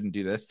or you shouldn't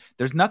do this.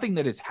 There's nothing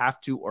that is have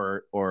to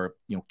or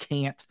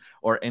can't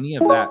or any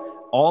of that.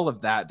 All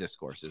of that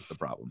discourse is the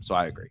problem. So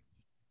I agree.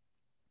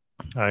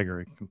 I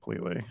agree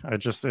completely. I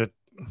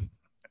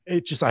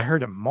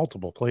heard it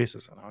multiple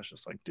places, and I was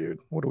just like, dude,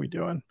 what are we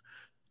doing?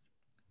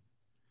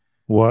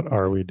 What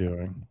are we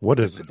doing? What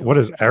is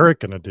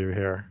Eric going to do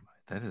here?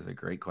 That is a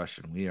great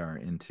question. We are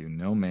into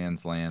no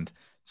man's land.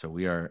 So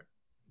we are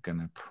going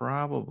to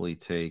probably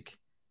take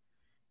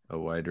a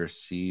wide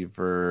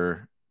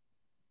receiver.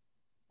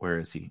 Where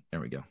is he? There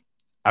we go.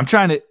 I'm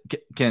trying to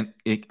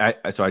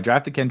so I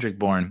drafted Kendrick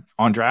Bourne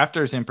on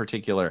drafters in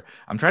particular.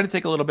 I'm trying to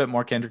take a little bit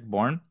more Kendrick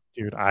Bourne.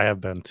 Dude, I have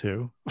been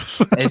too.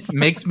 It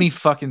makes me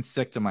fucking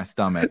sick to my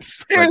stomach.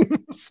 Same.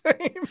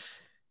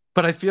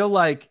 But I feel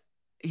like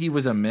he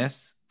was a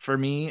miss for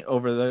me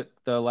over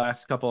the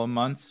last couple of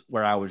months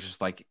where I was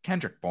just like,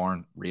 Kendrick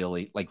Bourne,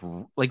 really? Like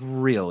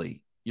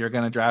really? You're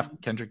going to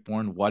draft Kendrick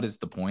Bourne? What is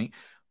the point?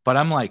 But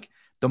I'm like,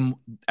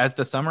 as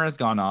the summer has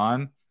gone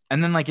on,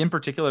 and then like in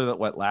particular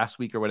that last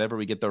week or whatever,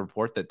 we get the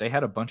report that they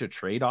had a bunch of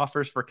trade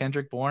offers for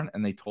Kendrick Bourne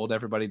and they told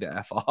everybody to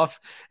F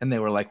off. And they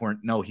were like,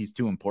 no, he's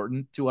too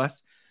important to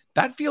us.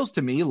 That feels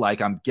to me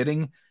like I'm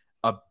getting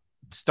a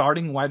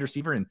starting wide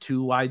receiver in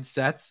 2 wide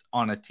sets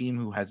on a team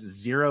who has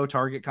 0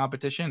 target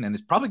competition and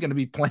is probably going to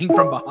be playing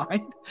from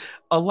behind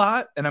a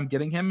lot. And I'm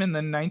getting him in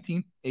the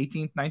 19th,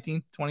 18th,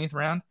 19th, 20th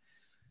round.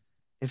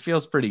 It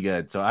feels pretty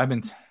good. So I've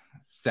been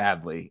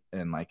sadly,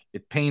 and like,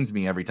 it pains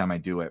me every time I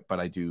do it, but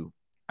I do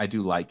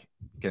like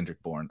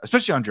Kendrick Bourne,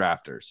 especially on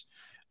drafters,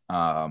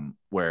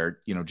 where,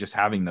 just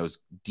having those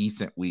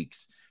decent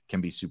weeks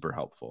can be super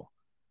helpful.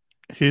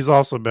 He's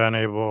also been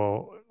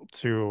able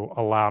to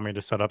allow me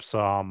to set up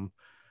some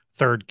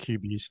third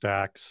QB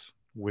stacks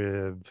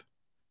with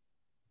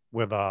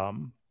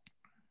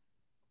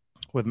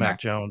Mac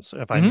Jones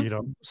if I need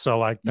him. So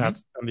like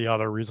that's the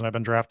other reason I've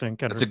been drafting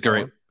Kendrick. That's a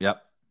great,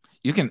 yep.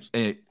 You can.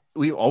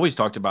 We always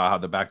talked about how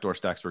the backdoor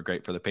stacks were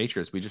great for the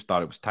Patriots. We just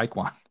thought it was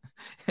Tyquan,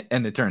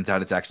 and it turns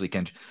out it's actually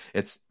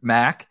it's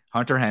Mac,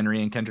 Hunter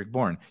Henry, and Kendrick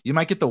Bourne. You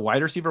might get the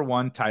wide receiver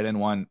 1, tight end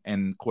 1,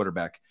 and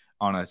quarterback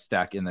on a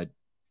stack in the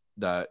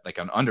like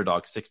an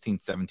underdog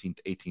 16th, 17th,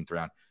 18th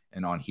round,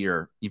 and on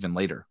here even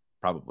later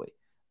probably.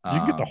 You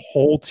can get the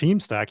whole team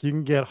stack. You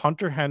can get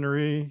Hunter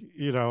Henry,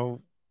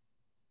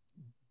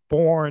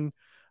 Bourne,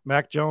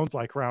 Mac Jones,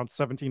 like around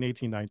 17,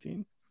 18,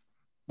 19.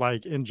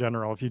 Like in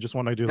general, if you just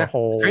want to do the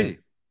whole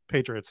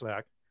Patriot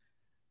stack.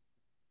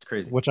 It's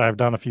crazy. Which I've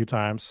done a few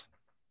times.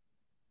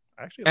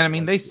 Actually, and I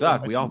mean, they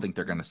suck. We all think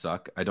they're going to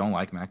suck. I don't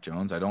like Mac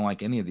Jones. I don't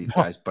like any of these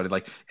guys, but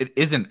it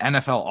isn't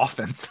NFL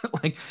offense.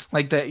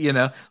 like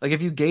that, like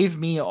if you gave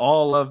me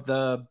all of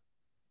the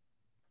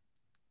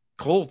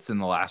Colts in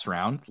the last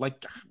round,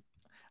 like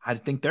I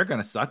think they're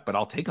going to suck, but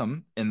I'll take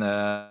them in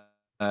the,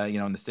 in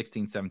the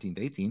 16th, 17th,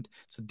 18th.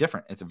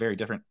 It's a very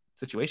different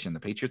situation. The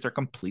Patriots are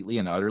completely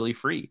and utterly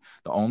free.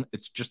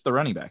 It's just the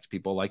running backs.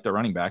 People like the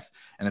running backs.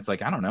 And it's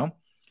like, I don't know,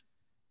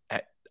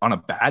 on a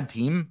bad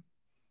team,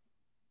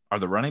 are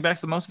the running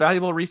backs the most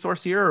valuable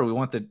resource here? Or we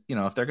want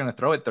if they're going to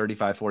throw it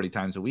 35, 40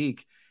 times a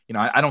week,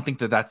 I don't think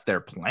that's their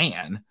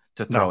plan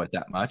to throw it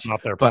that much.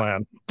 Not their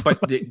plan.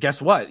 But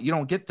guess what? You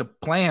don't get to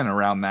plan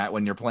around that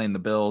when you're playing the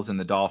Bills and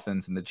the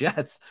Dolphins and the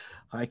Jets.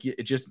 Like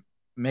it just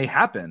may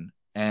happen.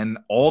 And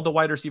all the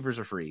wide receivers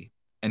are free.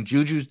 And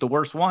Juju's the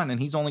worst one, and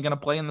he's only going to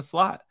play in the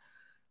slot.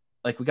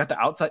 Like we got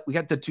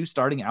the 2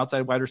 starting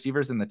outside wide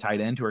receivers and the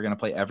tight end who are going to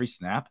play every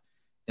snap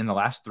in the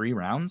last 3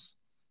 rounds.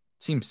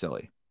 Seems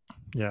silly.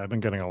 Yeah, I've been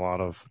getting a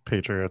lot of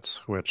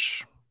Patriots,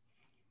 which,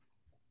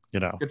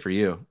 good for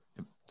you.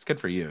 It's good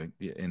for you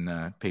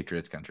in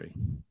Patriots country.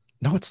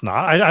 No, it's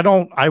not.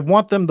 I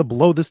want them to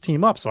blow this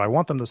team up, so I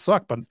want them to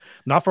suck, but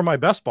not for my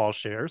best ball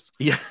shares.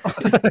 Yeah.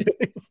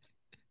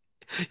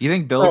 You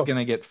think Bill's going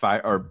to get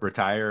fired or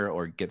retire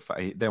or get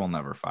fired? They will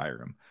never fire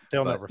him.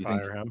 They'll never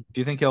fire him.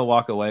 Do you think he'll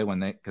walk away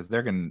because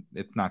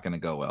it's not going to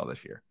go well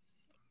this year?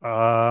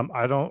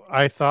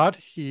 I thought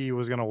he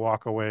was going to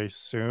walk away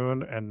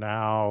soon, and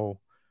now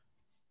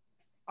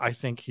I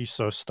think he's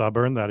so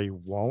stubborn that he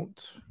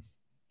won't.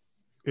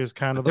 Is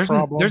kind of the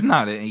problem. There's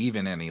not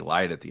even any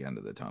light at the end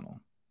of the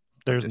tunnel.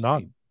 There's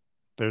none.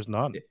 There's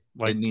none.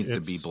 It needs to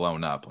be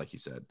blown up, like you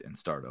said, and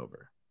start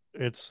over.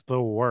 It's the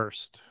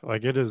worst.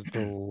 Like it is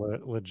the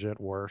legit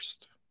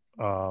worst.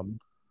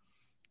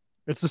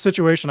 It's the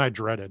situation I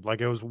dreaded.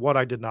 Like it was what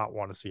I did not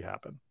want to see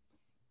happen.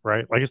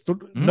 Right? Like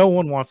no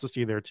one wants to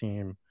see their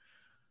team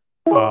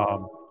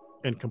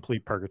in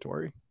complete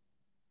purgatory,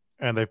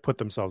 and they've put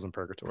themselves in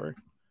purgatory.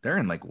 They're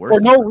in like worse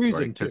for no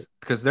reason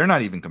because they're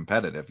not even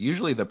competitive.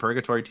 Usually the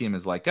purgatory team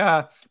is like,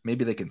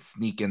 maybe they can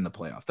sneak in the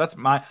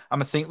playoffs.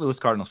 I'm a St. Louis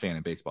Cardinals fan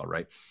in baseball,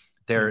 right?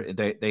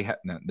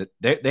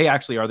 They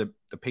actually are the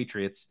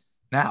Patriots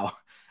now,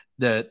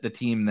 the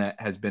team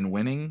that has been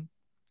winning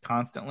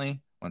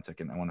constantly. 1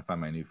 second, I want to find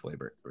my new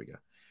flavor. There we go.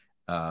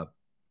 I've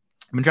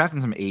been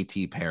drafting some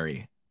A.T.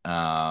 Perry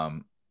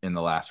in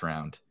the last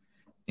round,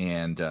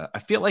 and I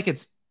feel like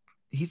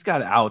he's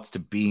got outs to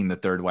being the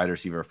 3rd wide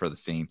receiver for the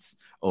Saints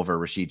over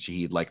Rashid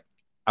Shaheed. Like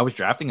I was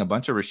drafting a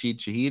bunch of Rashid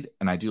Shaheed,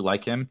 and I do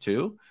like him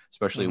too,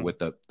 especially with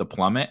the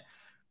plummet.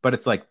 But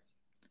it's like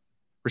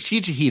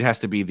Rashid Shaheed has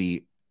to be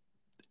the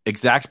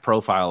exact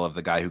profile of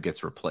the guy who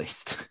gets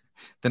replaced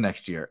the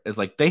next year. Is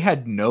like they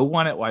had no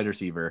one at wide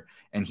receiver,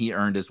 and he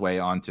earned his way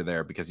onto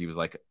there because he was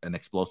like an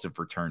explosive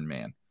return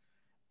man.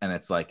 And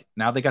it's like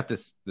now they got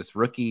this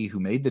rookie who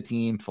made the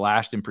team,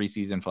 flashed in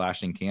preseason,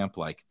 flashed in camp,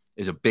 like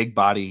is a big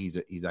body.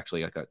 He's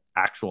actually like an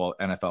actual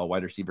NFL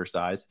wide receiver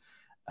size.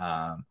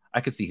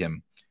 I could see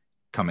him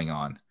coming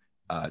on.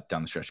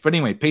 down the stretch. But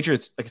anyway,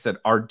 Patriots, like I said,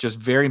 are just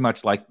very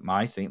much like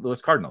my St.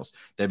 Louis Cardinals.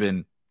 They've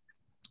been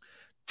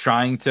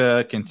trying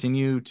to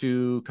continue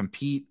to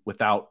compete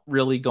without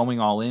really going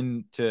all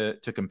in to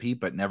compete,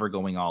 but never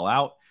going all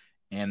out.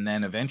 And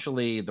then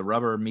eventually the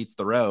rubber meets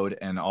the road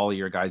and all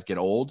your guys get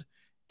old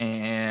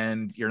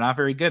and you're not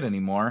very good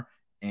anymore.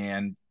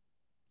 And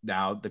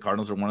now the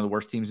Cardinals are one of the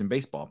worst teams in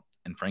baseball.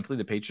 And frankly,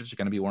 the Patriots are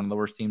going to be one of the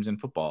worst teams in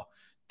football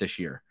this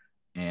year.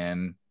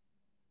 And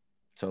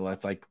so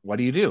that's like, what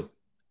do you do?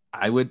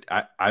 I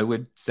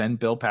would send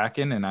Bill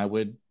Packin and I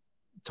would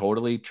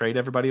totally trade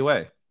everybody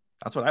away.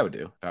 That's what I would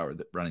do if I were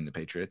running the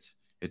Patriots.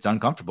 It's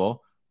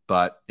uncomfortable,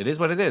 but it is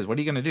what it is. What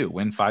are you going to do?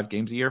 Win 5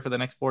 games a year for the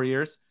next 4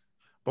 years?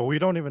 But we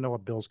don't even know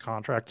what Bill's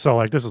contract. So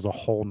like, this is a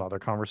whole nother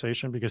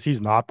conversation because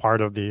he's not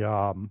part of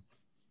the,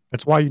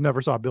 it's why you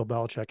never saw Bill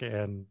Belichick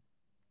in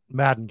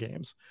Madden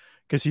games,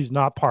 because he's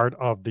not part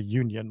of the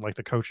union, like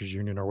the coaches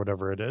union or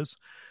whatever it is.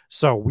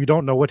 So we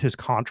don't know what his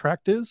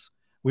contract is.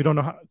 We don't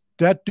know how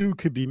that dude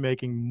could be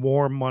making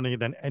more money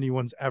than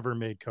anyone's ever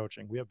made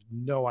coaching. We have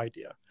no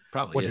idea.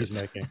 Probably what is.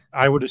 He's making.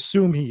 I would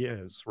assume he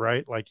is,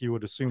 right? Like you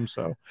would assume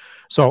so.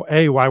 So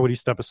A, why would he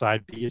step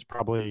aside? B, is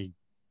probably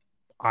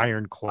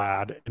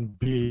ironclad, and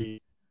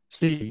B,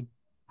 C,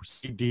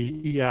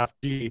 D, E, F,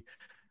 G.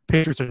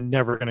 Patriots are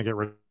never going to get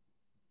rid of him.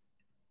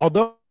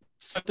 Although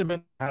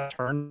sentiment has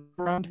turned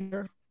around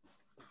here,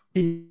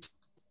 he's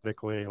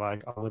basically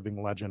like a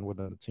living legend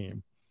within the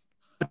team.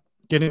 But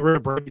getting rid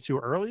of Brady too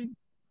early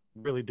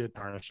really did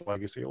tarnish the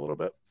legacy a little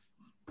bit.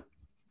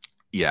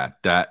 Yeah,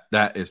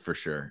 that is for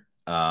sure.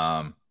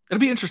 It'll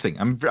be interesting.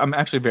 I'm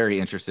actually very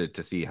interested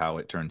to see how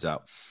it turns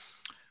out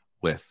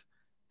with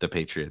the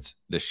Patriots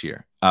this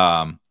year.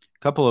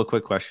 Couple of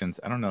quick questions.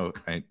 I don't know.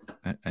 It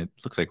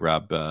looks like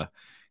Rob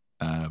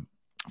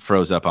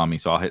froze up on me,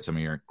 so I'll hit some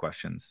of your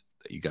questions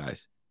that you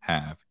guys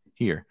have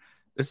here.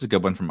 This is a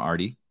good one from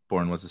Artie.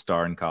 Born was a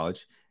star in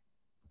college.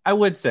 I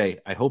would say,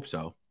 I hope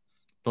so.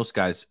 Most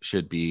guys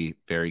should be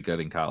very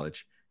good in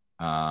college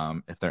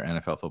if they're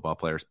NFL football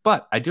players.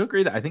 But I do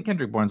agree that I think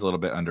Kendrick Bourne's a little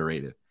bit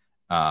underrated.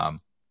 I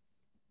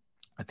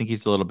think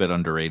he's a little bit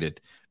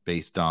underrated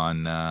based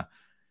on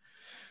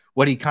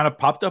what he kind of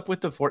popped up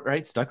with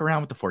right? Stuck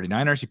around with the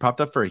 49ers. He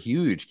popped up for a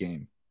huge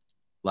game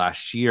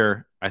last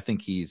year. I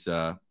think he's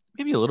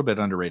maybe a little bit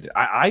underrated.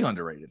 I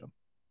underrated him.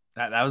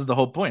 That was the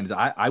whole point. Is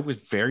I was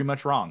very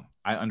much wrong.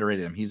 I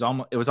underrated him.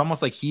 It was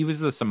almost like he was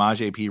the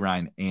Samaje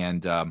Perine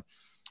and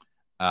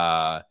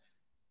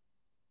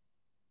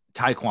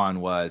Tyquan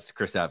was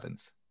Chris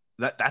Evans.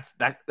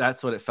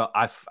 That's what it felt.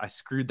 I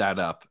screwed that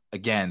up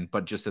again,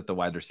 but just at the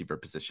wide receiver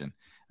position.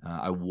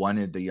 I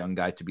wanted the young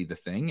guy to be the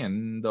thing,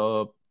 and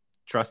the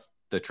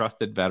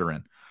trusted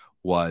veteran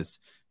was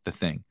the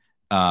thing.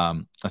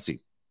 Let's see.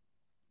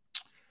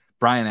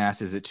 Brian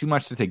asks, is it too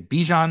much to take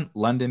Bijan,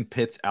 London,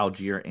 Pitts,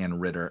 Algier,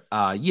 and Ritter?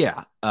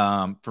 Yeah.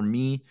 For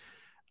me,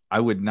 I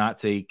would not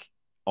take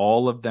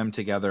all of them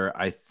together.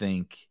 I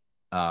think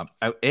I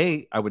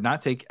would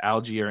not take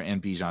Algier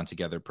and Bijan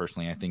together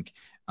personally. I think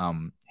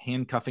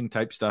handcuffing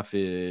type stuff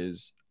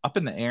is up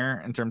in the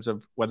air in terms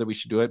of whether we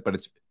should do it, but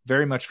it's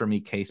very much for me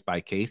case by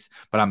case.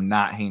 But I'm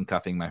not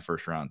handcuffing my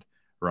first round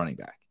running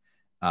back.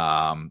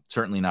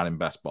 Certainly not in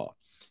best ball.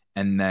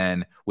 And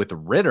then with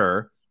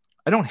Ritter,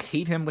 I don't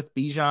hate him with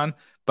Bijan,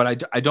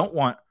 but I don't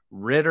want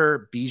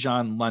Ritter,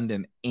 Bijan,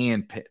 London,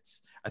 and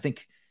Pitts. I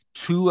think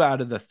 2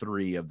 out of the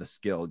 3 of the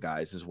skill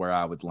guys is where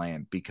I would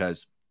land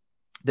because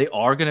they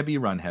are going to be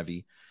run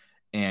heavy.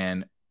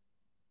 And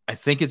I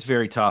think it's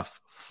very tough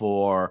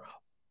for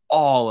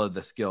all of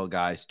the skill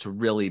guys to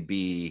really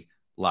be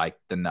like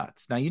the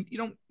nuts. Now, you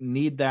don't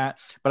need that,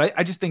 but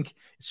I just think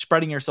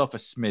spreading yourself a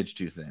smidge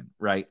too thin,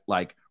 right?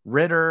 Like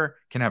Ritter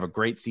can have a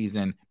great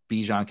season.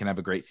 Bijan can have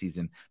a great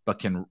season, but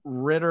can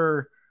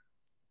Ritter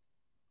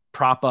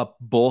prop up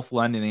both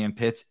London and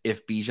Pitts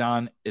if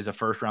Bijan is a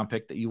first-round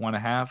pick that you want to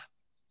have?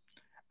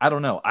 I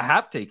don't know. I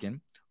have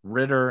taken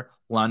Ritter,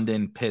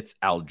 London, Pitts,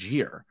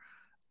 Algier.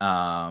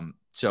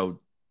 So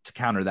to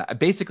counter that,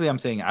 basically I'm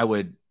saying I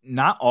would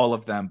not all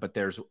of them, but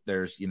there's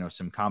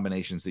some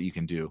combinations that you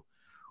can do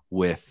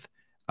with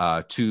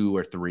 2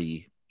 or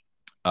 3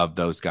 of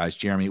those guys.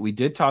 Jeremy, we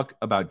did talk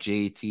about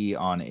JT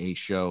on a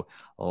show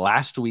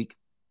last week,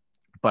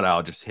 but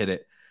I'll just hit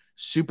it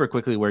super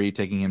quickly. Where are you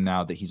taking him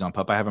now that he's on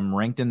PUP? I have him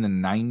ranked in the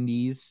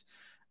 90s.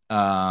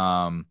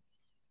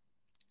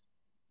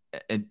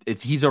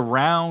 He's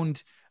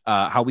around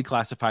how we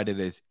classified it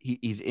as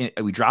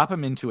we drop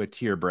him into a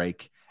tier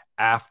break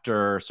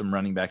after some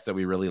running backs that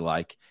we really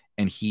like.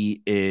 And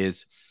he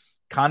is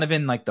kind of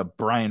in like the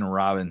Brian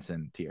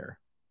Robinson tier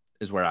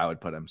is where I would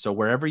put him. So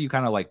wherever you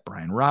kind of like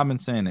Brian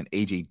Robinson and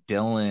AJ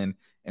Dillon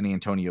and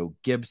Antonio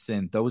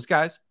Gibson, those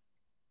guys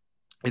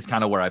is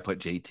kind of where I put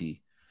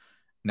JT.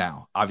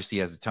 Now, obviously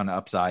he has a ton of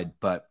upside,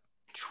 but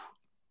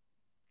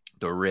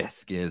the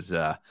risk is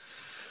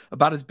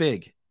about as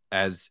big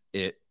as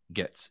it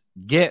gets.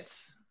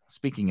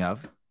 Speaking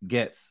of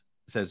gets,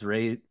 says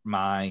rate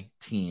my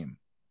team.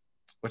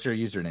 What's your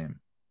username?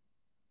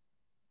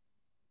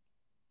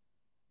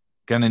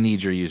 Gonna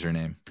need your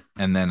username,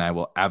 and then I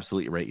will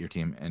absolutely rate your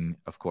team. And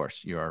of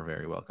course, you are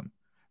very welcome,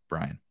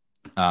 Brian.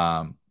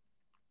 I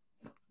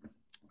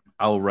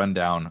will run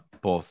down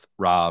both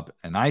Rob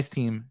and I's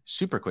team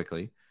super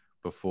quickly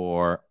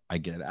before I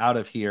get out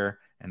of here.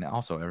 And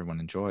also, everyone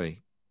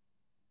enjoy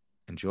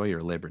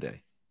your Labor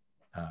Day.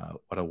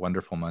 What a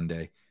wonderful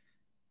Monday.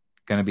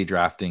 Going to be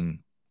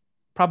drafting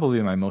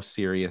probably my most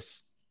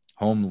serious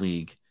home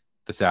league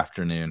this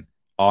afternoon,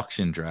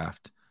 auction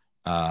draft.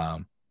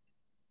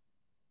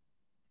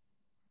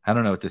 I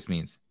don't know what this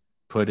means.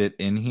 Put it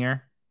in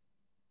here.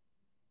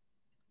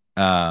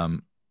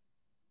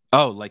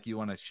 Like you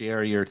want to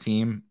share your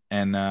team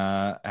and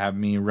have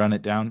me run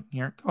it down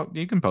here? Oh,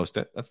 you can post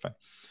it. That's fine.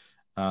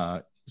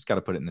 Just got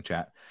to put it in the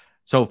chat.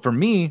 So for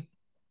me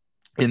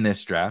in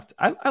this draft,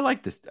 I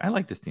like this. I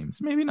like this team.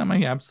 It's maybe not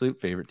my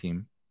absolute favorite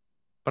team,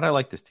 but I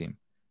like this team.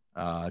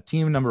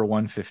 Team number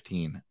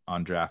 115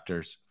 on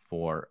drafters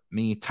for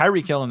me.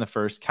 Tyreek Hill in the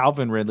first,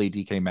 Calvin Ridley,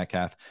 DK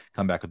Metcalf,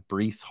 come back with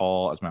Breece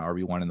Hall as my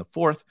RB1 in the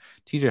fourth,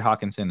 TJ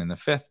Hawkinson in the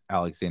fifth,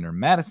 Alexander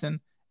Madison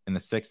in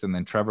the sixth, and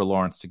then Trevor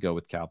Lawrence to go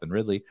with Calvin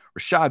Ridley,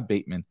 Rashad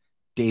Bateman,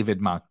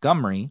 David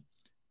Montgomery,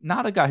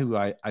 not a guy who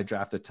I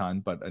draft a ton,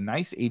 but a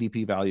nice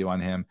ADP value on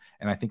him,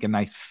 and I think a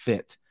nice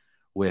fit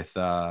with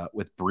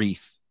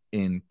Breece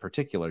in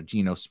particular.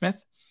 Geno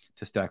Smith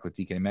to stack with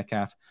DK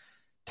Metcalf,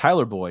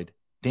 Tyler Boyd,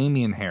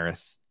 Damian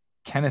Harris,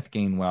 Kenneth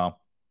Gainwell,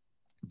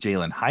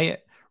 Jalen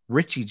Hyatt,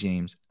 Richie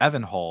James,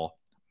 Evan Hall,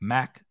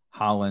 Mac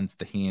Hollins,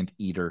 the hand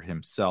eater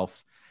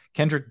himself,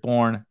 Kendrick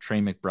Bourne, Trey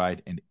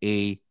McBride, and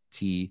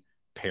A.T.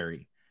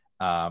 Perry.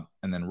 And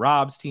then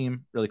Rob's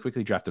team really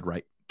quickly drafted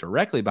right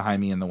directly behind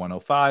me in the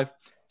 105.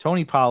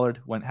 Tony Pollard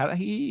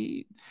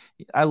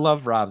I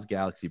love Rob's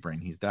Galaxy brain.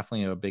 He's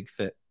definitely a big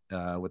fit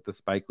with the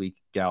Spike Week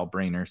gal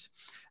brainers.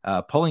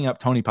 Pulling up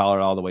Tony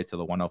Pollard all the way to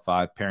the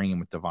 105, pairing him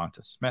with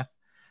Devonta Smith.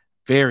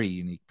 Very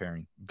unique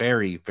pairing.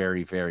 Very,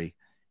 very, very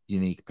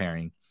unique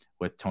pairing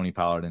with Tony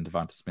Pollard and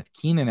Devonta Smith.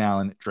 Keenan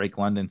Allen, Drake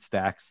London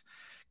stacks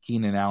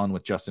Keenan Allen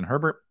with Justin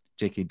Herbert,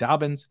 J.K.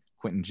 Dobbins,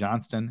 Quentin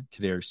Johnston,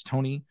 Kadarius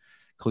Toney,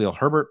 Khalil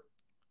Herbert,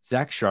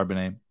 Zach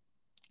Charbonnet,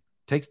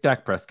 takes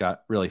Dak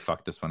Prescott, really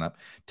fucked this one up,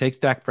 takes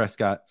Dak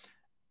Prescott,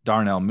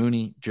 Darnell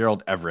Mooney,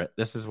 Gerald Everett.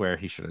 This is where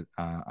he should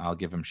have, I'll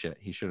give him shit.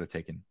 He should have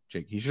taken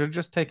Jake. He should have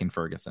just taken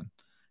Ferguson.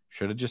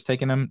 Should have just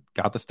taken him,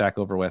 got the stack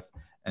over with,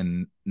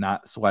 and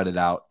not sweated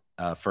out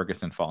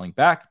Ferguson falling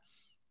back.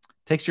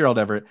 Takes Gerald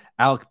Everett,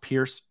 Alec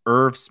Pierce,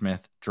 Irv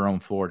Smith, Jerome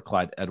Ford,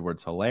 Clyde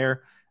Edwards-Helaire,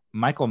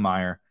 Michael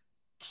Mayer,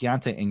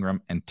 Keontae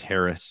Ingram, and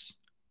Terrace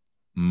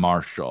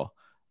Marshall.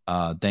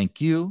 Thank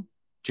you,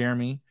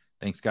 Jeremy.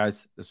 Thanks,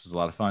 guys. This was a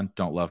lot of fun.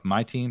 Don't love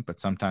my team, but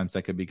sometimes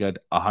that could be good.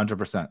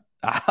 100%.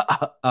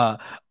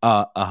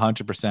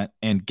 100%.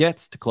 And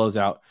gets to close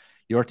out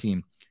your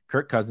team,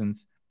 Kirk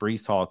Cousins,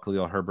 Breece Hall,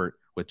 Khalil Herbert,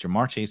 with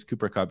Jamar Chase,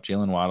 Cooper Kupp,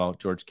 Jalen Waddle,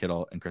 George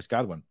Kittle, and Chris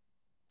Godwin.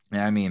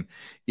 I mean,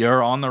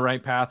 you're on the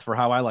right path for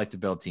how I like to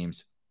build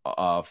teams,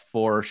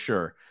 for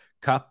sure.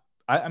 Kupp,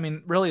 I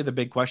mean, really the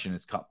big question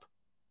is Kupp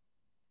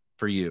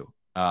for you.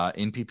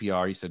 In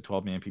PPR, you said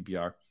 12-man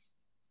PPR.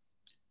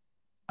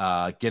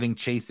 Getting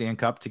Chase and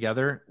Kupp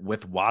together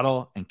with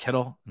Waddle and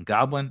Kittle and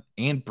Godwin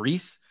and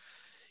Breece,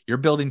 you're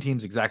building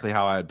teams exactly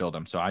how I would build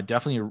them. So I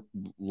definitely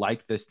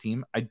like this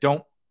team. I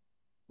don't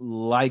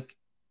like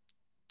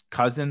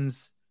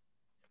Cousins,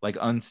 like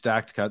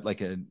unstacked cut. Like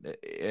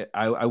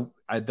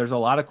there's a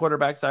lot of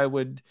quarterbacks I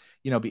would,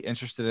 be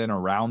interested in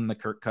around the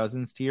Kirk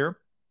Cousins tier.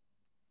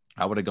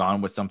 I would have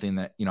gone with something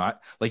that,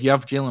 like you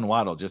have Jalen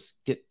Waddle, just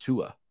get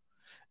Tua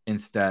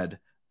instead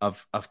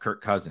of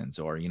Kirk Cousins,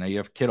 or, you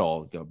have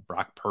Kittle,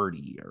 Brock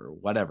Purdy or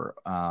whatever.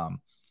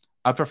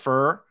 I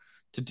prefer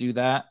to do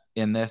that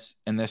in this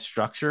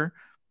structure,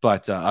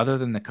 but other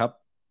than the Kupp,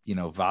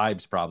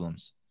 vibes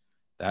problems,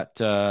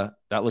 that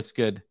looks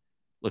good.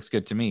 Looks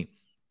good to me.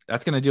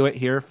 That's going to do it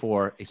here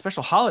for a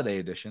special holiday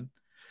edition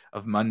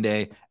of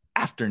Monday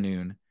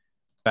afternoon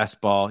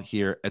best ball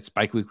here at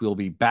Spike Week. We'll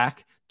be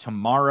back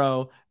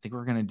tomorrow. I think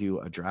we're going to do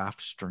a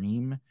draft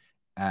stream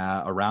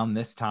around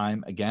this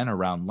time, again,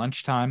 around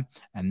lunchtime.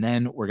 And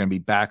then we're going to be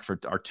back for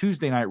our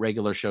Tuesday night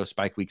regular show,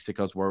 Spike Week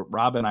Sickos, where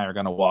Rob and I are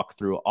going to walk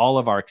through all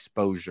of our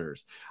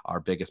exposures,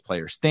 our biggest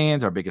player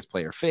stands, our biggest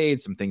player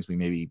fades, some things we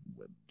maybe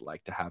would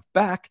like to have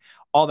back,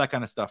 all that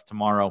kind of stuff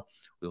tomorrow.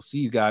 We'll see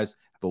you guys.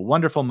 Have a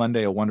wonderful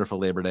Monday, a wonderful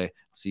Labor Day.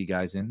 I'll see you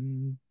guys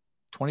in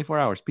 24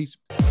 hours. Peace.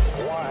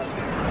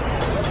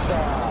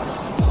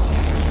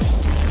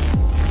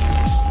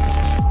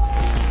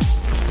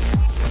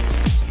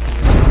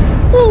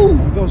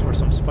 Woo! Those were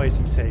some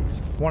spicy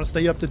takes. Want to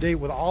stay up to date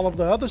with all of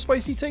the other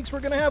spicy takes we're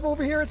going to have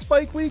over here at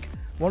Spike Week?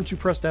 Why don't you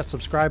press that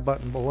subscribe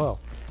button below?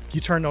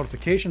 You turn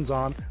notifications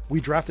on,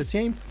 we draft a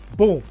team,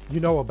 boom, you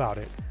know about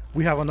it.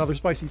 We have another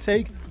spicy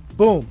take,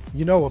 boom,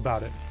 you know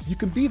about it. You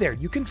can be there.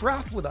 You can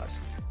draft with us.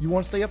 You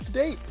want to stay up to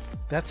date?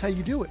 That's how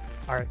you do it.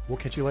 All right, we'll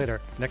catch you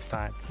later next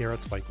time here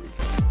at Spike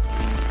Week.